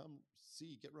person. Come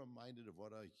see, get reminded of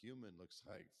what a human looks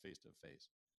like face to face.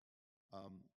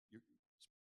 You're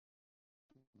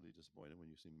really disappointed when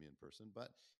you see me in person,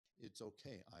 but it's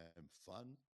okay. I am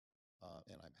fun,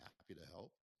 and I'm happy to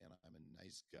help, and I'm a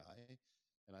nice guy,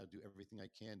 and I'll do everything I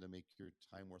can to make your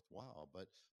time worthwhile. But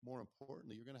more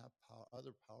importantly, you're going to have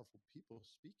other powerful people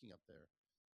speaking up there,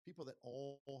 people that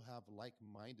all have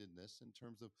like-mindedness in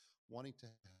terms of wanting to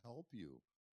help you,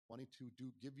 wanting to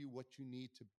give you what you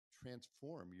need to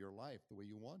transform your life the way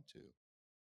you want to.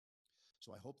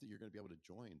 So I hope that you're going to be able to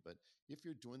join. But if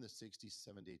you're doing the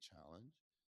 67-day challenge,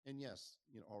 and yes,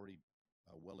 already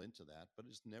well into that, but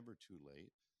it's never too late.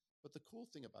 But the cool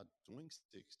thing about doing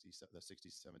the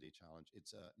 67-day challenge,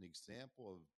 it's an example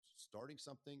of starting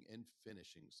something and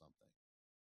finishing something.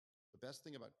 The best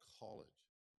thing about college,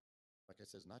 like I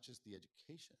said, is not just the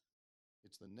education,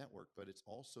 it's the network, but it's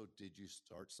also, did you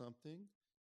start something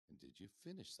and did you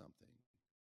finish something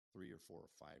 3 or 4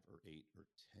 or 5 or 8 or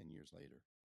 10 years later?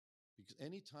 Because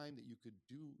anytime that you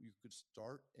could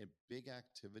start a big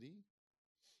activity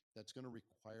that's going to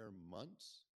require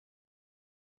months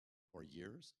or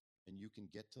years, and you can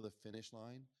get to the finish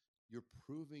line, you're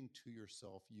proving to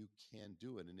yourself you can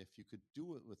do it. And if you could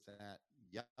do it with that,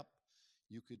 yep,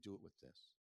 you could do it with this.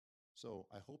 So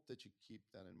I hope that you keep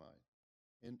that in mind.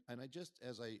 And I just,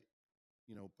 as I,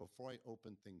 before I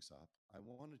open things up, I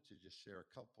wanted to just share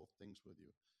a couple things with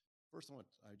you. First,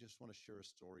 I just want to share a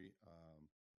story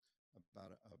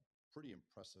about pretty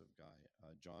impressive guy,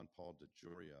 John Paul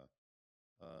DeJoria,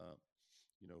 uh,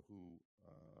 who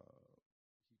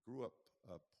he grew up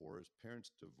poor. His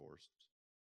parents divorced.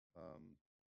 Um,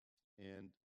 and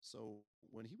so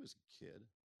when he was a kid,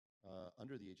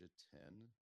 under the age of 10,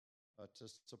 to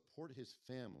support his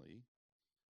family,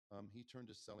 he turned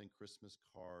to selling Christmas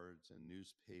cards and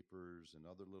newspapers and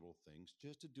other little things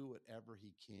just to do whatever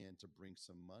he can to bring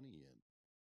some money in.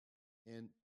 And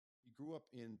he grew up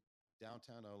in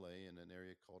downtown LA in an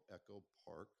area called Echo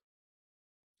Park.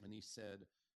 And he said,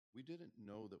 we didn't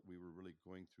know that we were really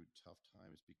going through tough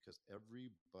times because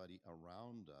everybody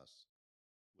around us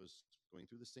was going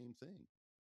through the same thing.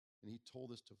 And he told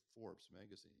this to Forbes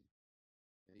magazine.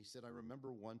 And he said, I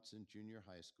remember once in junior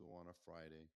high school on a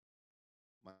Friday,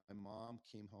 my mom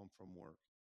came home from work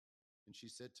and she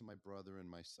said to my brother and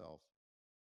myself,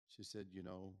 she said,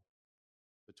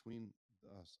 between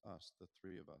the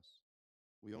three of us,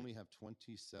 we only have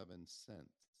 27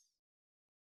 cents,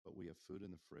 but we have food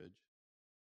in the fridge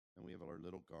and we have our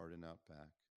little garden out back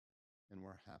and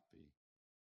we're happy.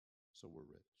 So we're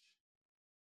rich.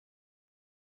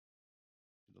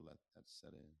 Should have let that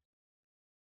set in.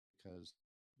 Because,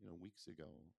 weeks ago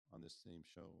on this same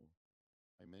show,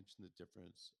 I mentioned the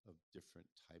difference of different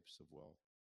types of wealth.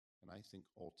 And I think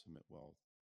ultimate wealth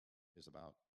is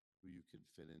about who you can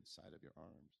fit inside of your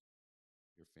arms,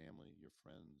 your family, your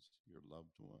friends, your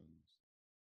loved ones.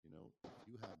 If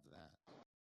you have that,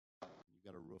 and you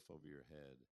got a roof over your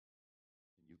head,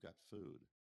 and you've got food,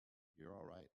 you're all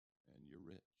right, and you're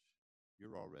rich.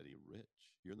 You're already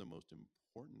rich. You're the most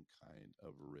important kind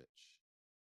of rich.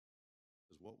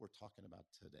 Is what we're talking about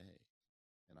today.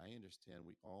 And I understand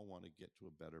we all want to get to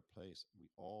a better place. We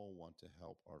all want to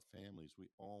help our families.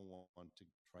 We all want to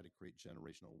try to create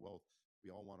generational wealth.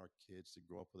 We all want our kids to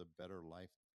grow up with a better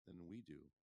life than we do.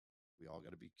 We all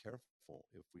got to be careful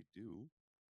if we do,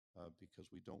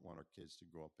 because we don't want our kids to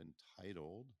grow up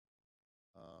entitled.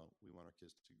 We want our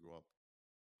kids to grow up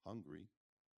hungry.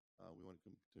 We want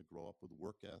them to grow up with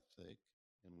work ethic.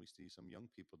 And we see some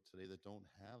young people today that don't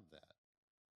have that.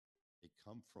 They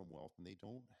come from wealth and they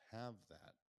don't have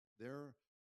that. Their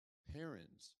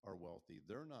parents are wealthy.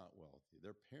 They're not wealthy.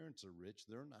 Their parents are rich.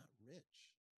 They're not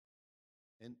rich.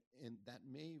 And that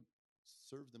may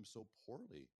serve them so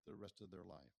poorly the rest of their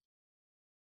life.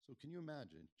 So can you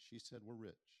imagine? She said, we're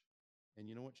rich. And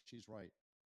you know what? She's right.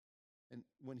 And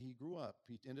when he grew up,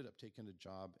 he ended up taking a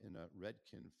job in a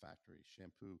Redken factory,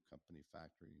 shampoo company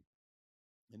factory.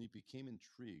 And he became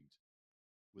intrigued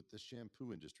with the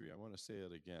shampoo industry. I want to say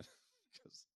it again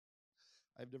because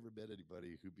I've never met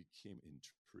anybody who became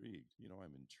intrigued.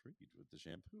 I'm intrigued with the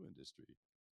shampoo industry.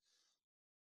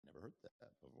 Never heard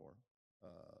that before.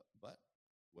 But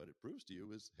what it proves to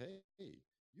you is, hey,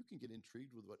 you can get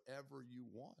intrigued with whatever you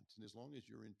want. And as long as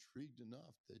you're intrigued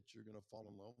enough that you're going to fall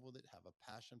in love with it, have a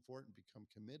passion for it, and become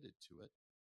committed to it,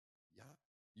 yeah,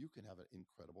 you can have an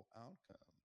incredible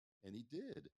outcome. And he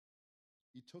did.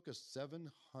 He took a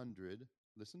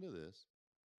listen to this,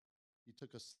 he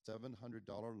took a $700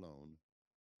 loan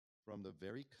from the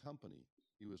very company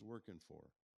he was working for,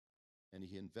 and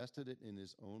he invested it in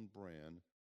his own brand,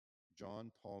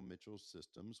 John Paul Mitchell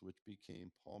Systems, which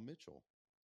became Paul Mitchell.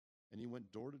 And he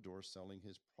went door to door selling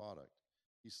his product.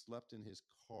 He slept in his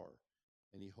car,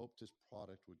 and he hoped his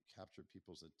product would capture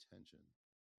people's attention.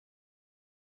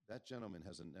 That gentleman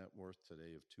has a net worth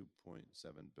today of $2.7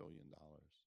 billion.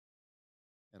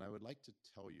 And I would like to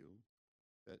tell you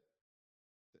that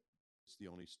it's the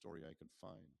only story I could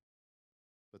find.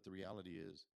 But the reality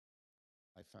is,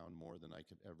 I found more than I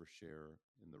could ever share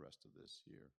in the rest of this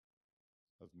year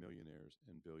of millionaires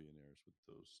and billionaires with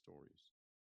those stories.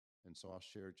 And so I'll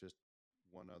share just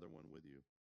one other one with you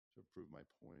to prove my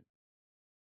point.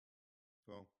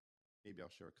 Well, maybe I'll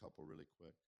share a couple really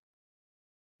quick.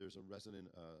 There's a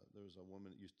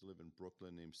woman that used to live in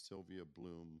Brooklyn named Sylvia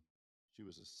Bloom. She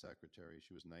was a secretary.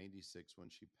 She was 96 when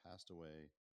she passed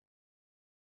away.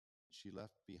 She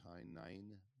left behind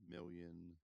 $9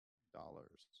 million.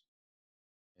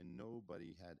 And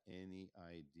nobody had any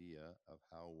idea of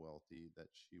how wealthy that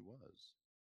she was.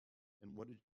 And what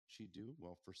did she do?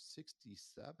 Well, for 67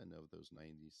 of those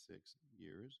 96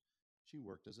 years, she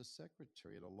worked as a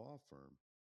secretary at a law firm.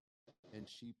 And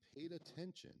she paid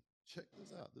attention. Check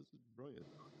this out. This is brilliant.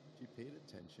 She paid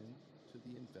attention to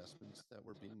the investments that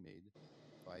were being made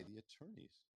by the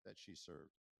attorneys that she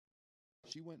served.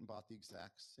 She went and bought the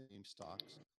exact same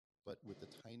stocks, but with the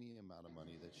tiny amount of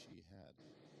money that she had.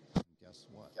 And guess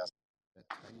what? That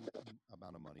tiny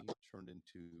amount of money turned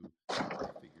into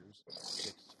 5 figures,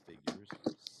 6 figures,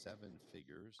 7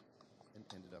 figures, and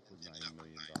ended up with $9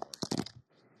 million.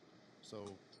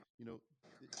 So,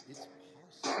 it's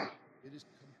possible It is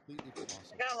completely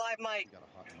possible. Got a live mic. We got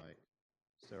a hot mic.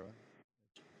 Sarah?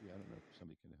 Yeah, I don't know if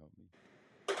somebody can help me.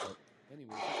 But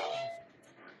anyways,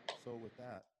 it's possible. So with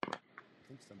that, I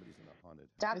think somebody's in a haunted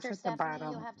house. Dr. It's at the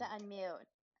Stephanie, you bottom. have to unmute,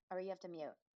 or you have to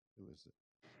mute. Who is it?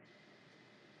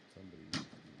 Somebody needs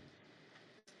to be.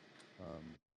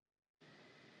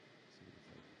 See if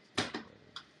I can see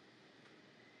better.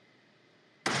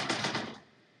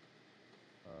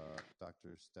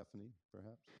 Dr. Stephanie,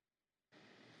 perhaps?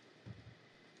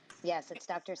 Yes, it's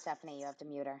Dr. Stephanie. You have to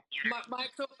mute her.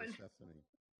 Mic's So open. Stephanie,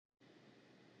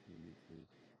 you mute, please.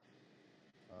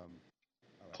 All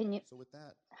right. Can you? So with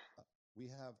that, we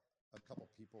have a couple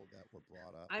people that were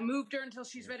brought up. I moved her until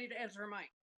she's Yeah. ready to answer her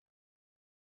mic.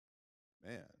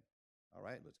 Man, all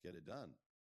right, let's get it done.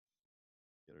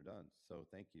 Get her done. So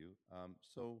thank you.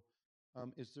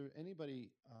 Is there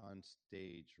anybody on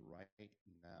stage right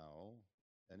now?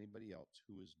 Anybody else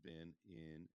who has been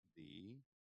in the?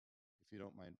 If you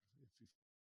don't mind, if you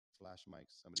flash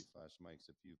mics, somebody flash mics.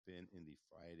 If you've been in the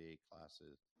Friday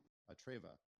classes,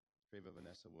 Treva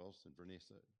Vanessa Wilson,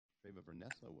 Treva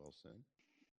Vanessa Wilson,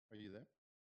 are you there?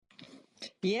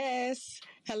 Yes.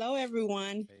 Hello,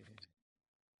 everyone. Hey.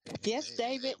 Yes,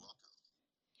 David.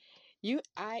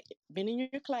 I've been in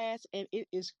your class, and it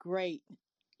is great.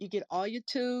 You get all your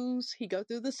tools. He go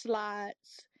through the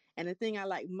slides, and the thing I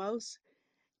like most,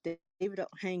 David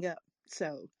don't hang up.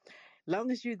 So,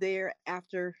 long as you're there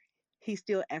after, he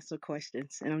still asks the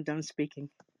questions, and I'm done speaking.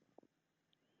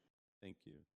 Thank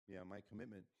you. Yeah, my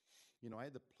commitment. I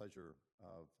had the pleasure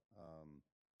of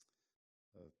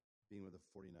being with the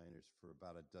 49ers for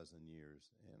about a dozen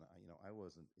years. And I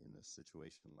wasn't in a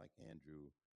situation like Andrew,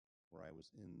 where I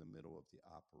was in the middle of the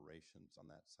operations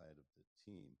on that side of the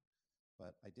team.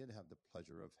 But I did have the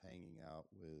pleasure of hanging out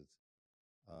with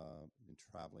and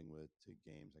traveling with to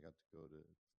games. I got to go to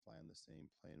fly on the same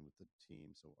plane with the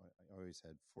team. So I always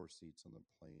had 4 seats on the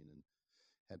plane and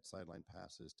had sideline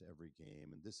passes to every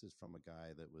game. And this is from a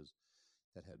guy that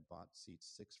had bought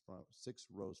seats 6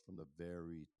 rows from the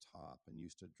very top and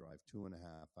used to drive 2.5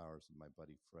 hours with my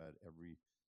buddy Fred every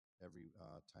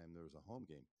time there was a home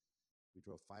game. We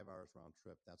drove 5 hours round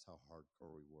trip. That's how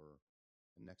hardcore we were.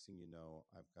 And next thing you know,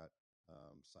 I've got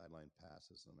sideline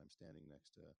passes, and I'm standing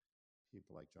next to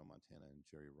people like Joe Montana and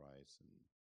Jerry Rice and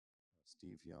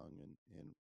Steve Young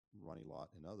and Ronnie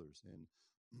Lott and others. And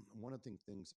one of the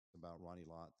things about Ronnie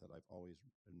Lott that I've always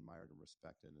admired and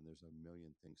respected, and there's a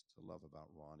million things to love about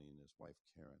Ronnie and his wife,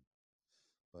 Karen.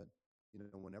 But,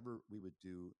 whenever we would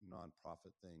do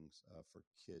nonprofit things for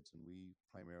kids, and we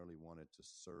primarily wanted to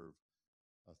serve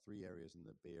 3 areas in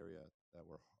the Bay Area that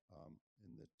were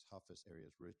in the toughest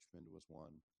areas. Richmond was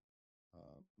one.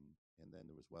 And then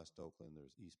there was West Oakland,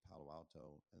 there's East Palo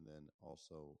Alto, and then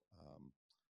also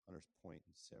Hunters Point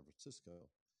in San Francisco.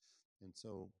 And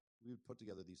so we would put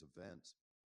together these events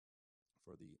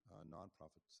for the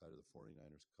nonprofit side of the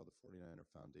 49ers called the 49er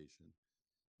Foundation.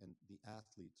 And the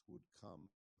athletes would come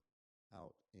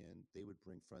out and they would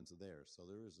bring friends of theirs. So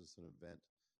there was an event,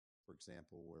 for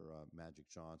example, where Magic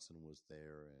Johnson was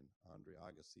there and Andre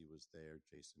Agassi was there,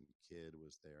 Jason Kidd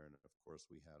was there, and of course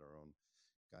we had our own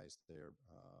guys there,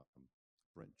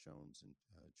 Brent Jones and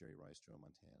Jerry Rice, Joe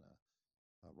Montana,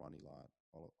 Ronnie Lott,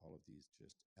 all of these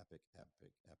just epic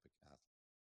athletes.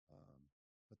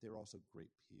 But they were also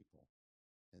great people,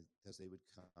 and as they would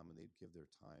come and they'd give their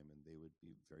time and they would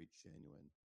be very genuine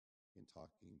in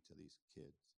talking to these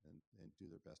kids and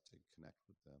do their best to connect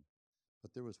with them.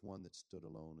 But there was one that stood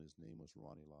alone. His name was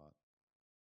Ronnie Lott.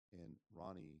 And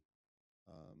Ronnie,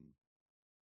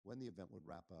 when the event would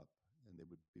wrap up and they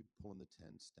would be pulling the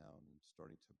tents down and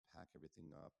starting to pack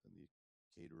everything up and the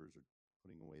caterers are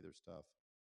putting away their stuff,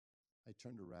 I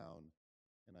turned around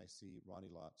and I see Ronnie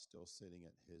Lott still sitting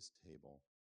at his table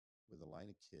with a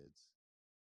line of kids,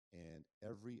 and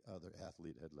every other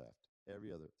athlete had left. They're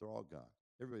all gone.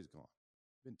 Everybody's gone.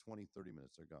 It's been 20, 30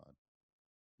 minutes, they're gone.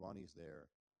 Ronnie's there,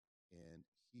 and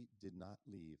he did not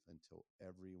leave until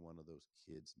every one of those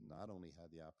kids not only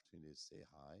had the opportunity to say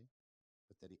hi,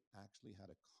 but that he actually had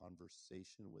a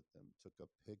conversation with them, took a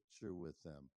picture with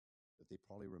them that they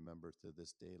probably remember to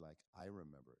this day like I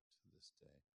remember it to this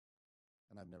day.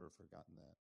 And I've never forgotten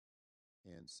that.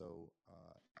 And so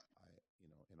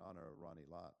in honor of Ronnie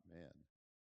Lott, man,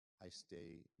 I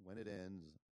stay when it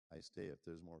ends. I stay. If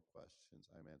there's more questions,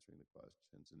 I'm answering the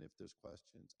questions. And if there's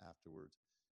questions afterwards,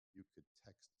 you could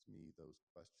text me those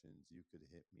questions. You could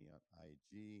hit me on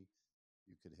IG.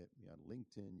 You could hit me on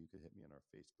LinkedIn. You could hit me on our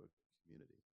Facebook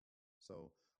community.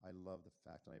 So I love the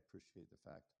fact, and I appreciate the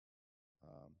fact,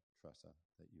 Tressa,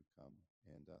 that you've come.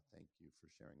 And thank you for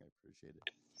sharing. I appreciate it.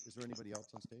 Is there anybody else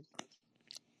on stage?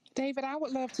 David, I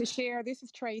would love to share. This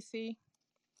is Tracy.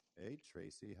 Hey,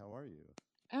 Tracy, how are you?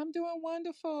 I'm doing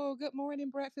wonderful. Good morning,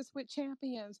 Breakfast with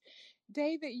Champions.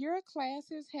 David, your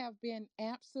classes have been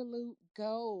absolute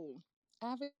gold.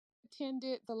 I've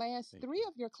attended the last Thank three you.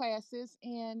 of your classes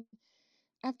and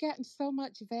I've gotten so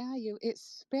much value,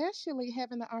 especially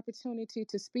having the opportunity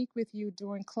to speak with you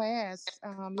during class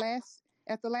last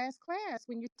at the last class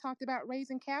when you talked about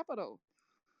raising capital.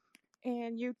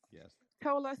 And you Yes.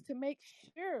 told us to make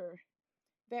sure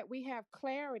that we have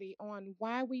clarity on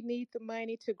why we need the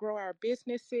money to grow our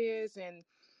businesses. And,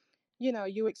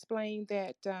 you explained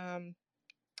that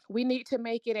we need to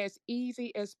make it as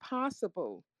easy as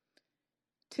possible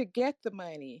to get the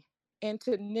money and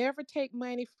to never take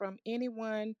money from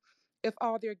anyone if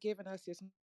all they're giving us is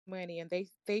money, and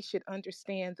they should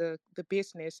understand the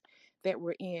business that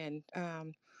we're in.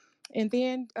 And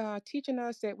then teaching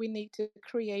us that we need to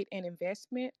create an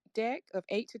investment deck of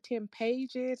 8 to 10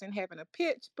 pages and having a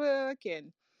pitch book.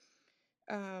 And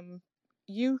um,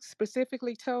 you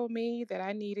specifically told me that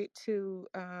I needed to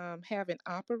have an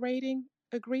operating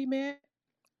agreement.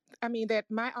 I mean, that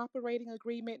my operating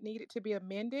agreement needed to be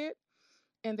amended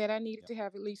and that I needed Yep. to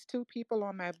have at least 2 people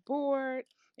on my board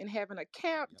and having a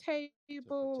cap Yep. To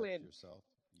table protect and yourself.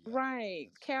 Yep. right,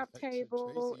 That's cap right.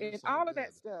 table Tracy, you're and so all of good.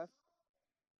 that stuff.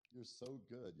 You're so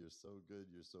good. You're so good.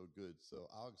 You're so good. So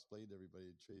I'll explain to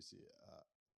everybody, Tracy.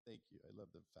 Thank you. I love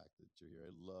the fact that you're here.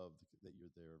 I love that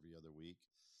you're there every other week,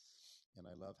 and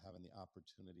I love having the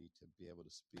opportunity to be able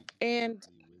to speak And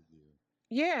directly with you.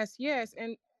 yes, I love yes. it.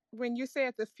 And when you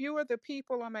said the fewer the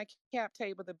people on my cap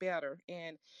table, the better.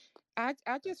 And I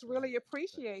just That's right. really That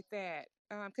appreciate that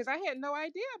because I had no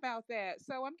idea about that.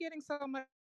 So I'm getting so much.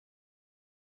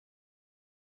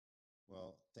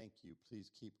 Well, thank you.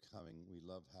 Please keep coming. We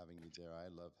love having you there. I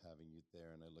love having you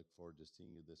there, and I look forward to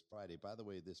seeing you this Friday. By the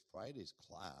way, this Friday's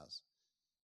class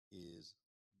is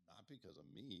not because of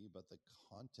me, but the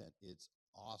content. It's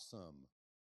awesome.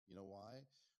 You know why?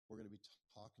 We're going to be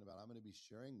talking about, I'm going to be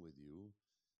sharing with you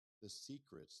the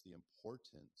secrets, the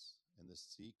importance, and the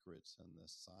secrets, and the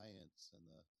science, and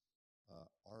the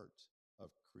art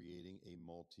of creating a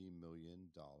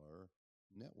multi-million-dollar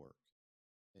network.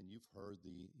 And you've heard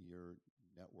the your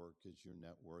network is your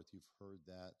net worth. You've heard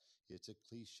that. It's a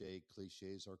cliche.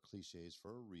 Cliches are cliches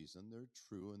for a reason. They're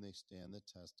true and they stand the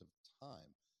test of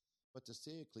time. But to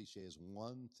say a cliche is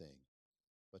one thing,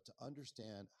 but to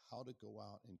understand how to go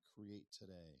out and create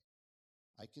today,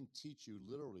 I can teach you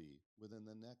literally within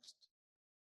the next,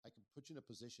 I can put you in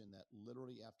a position that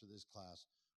literally after this class,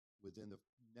 within the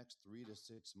next 3 to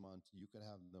 6 months, you can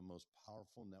have the most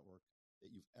powerful network that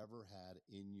you've ever had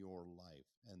in your life.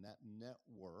 And that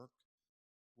network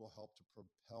will help to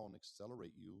propel and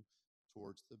accelerate you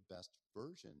towards the best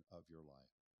version of your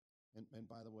life. And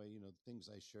by the way, the things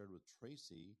I shared with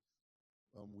Tracy,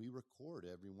 we record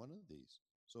every one of these.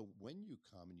 So when you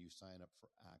come and you sign up for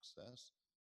access,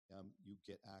 you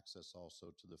get access also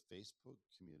to the Facebook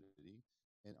community.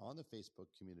 And on the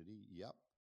Facebook community, yep,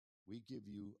 we give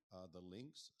you the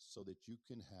links so that you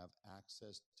can have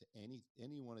access to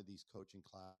any one of these coaching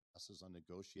classes on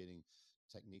negotiating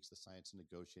techniques, the science of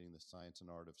negotiating, the science and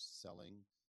art of selling,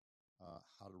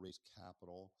 how to raise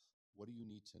capital. What do you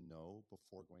need to know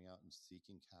before going out and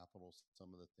seeking capital?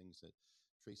 Some of the things that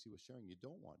Tracy was sharing. You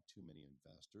don't want too many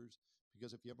investors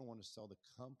because if you ever want to sell the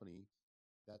company,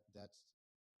 that's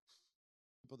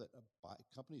people that buy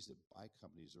companies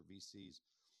or VCs.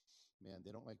 Man,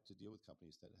 they don't like to deal with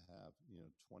companies that have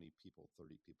 20 people,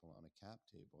 30 people on a cap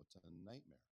table. It's a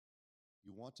nightmare.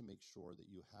 You want to make sure that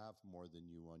you have more than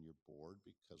you on your board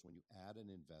because when you add an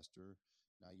investor,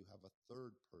 now you have a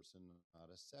third person, not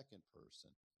a second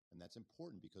person. And that's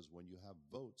important because when you have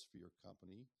votes for your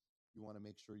company, you want to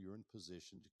make sure you're in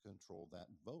position to control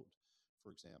that vote. For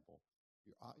example,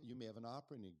 you may have an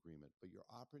operating agreement, but your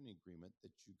operating agreement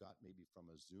that you got maybe from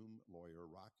a Zoom lawyer,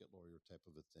 rocket lawyer type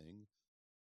of a thing,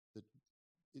 that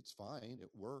it's fine,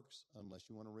 it works unless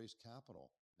you want to raise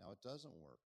capital. Now it doesn't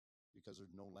work because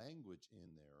there's no language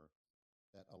in there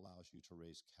that allows you to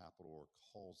raise capital or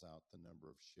calls out the number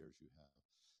of shares you have.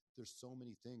 There's so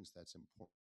many things that's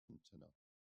important to know.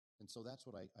 And so that's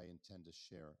what I intend to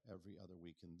share every other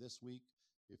week. And this week,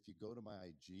 if you go to my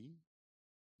IG,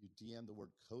 you DM the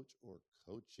word coach or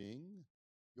coaching,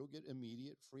 you'll get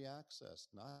immediate free access,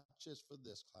 not just for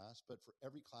this class, but for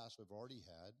every class we've already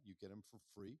had. You get them for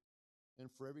free. And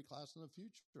for every class in the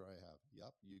future I have,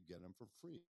 yep, you get them for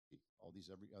free. All these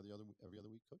every other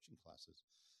week coaching classes.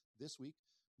 This week,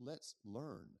 let's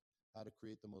learn how to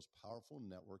create the most powerful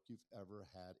network you've ever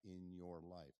had in your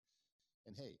life.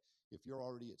 And hey, if you're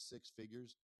already at six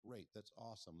figures, Great. That's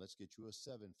awesome. Let's get you a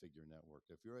 7-figure network.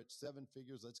 If you're at 7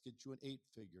 figures, let's get you an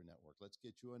 8-figure network. Let's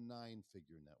get you a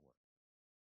 9-figure network.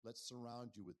 Let's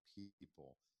surround you with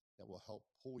people that will help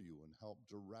pull you and help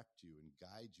direct you and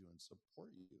guide you and support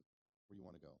you where you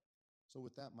want to go. So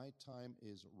with that, my time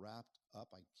is wrapped up.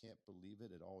 I can't believe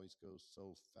it. It always goes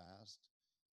so fast.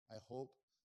 I hope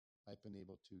I've been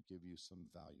able to give you some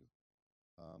value.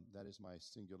 That is my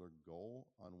singular goal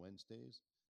on Wednesdays,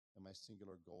 and my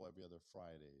singular goal every other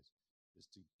Fridays is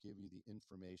to give you the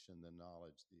information, the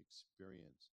knowledge, the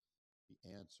experience, the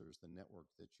answers, the network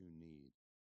that you need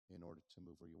in order to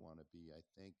move where you want to be. I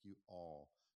thank you all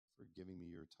for giving me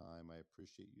your time. I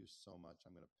appreciate you so much.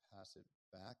 I'm going to pass it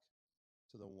back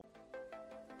to the one.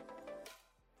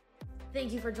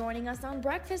 Thank you for joining us on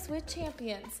Breakfast with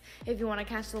Champions. If you want to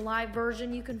catch the live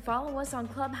version, you can follow us on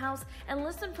Clubhouse and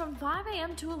listen from 5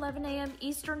 a.m. to 11 a.m.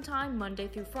 Eastern Time, Monday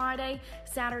through Friday,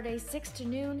 Saturdays 6 to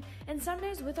noon, and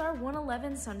Sundays with our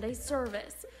 111 Sunday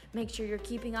service. Make sure you're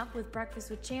keeping up with Breakfast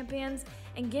with Champions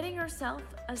and getting yourself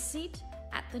a seat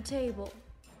at the table.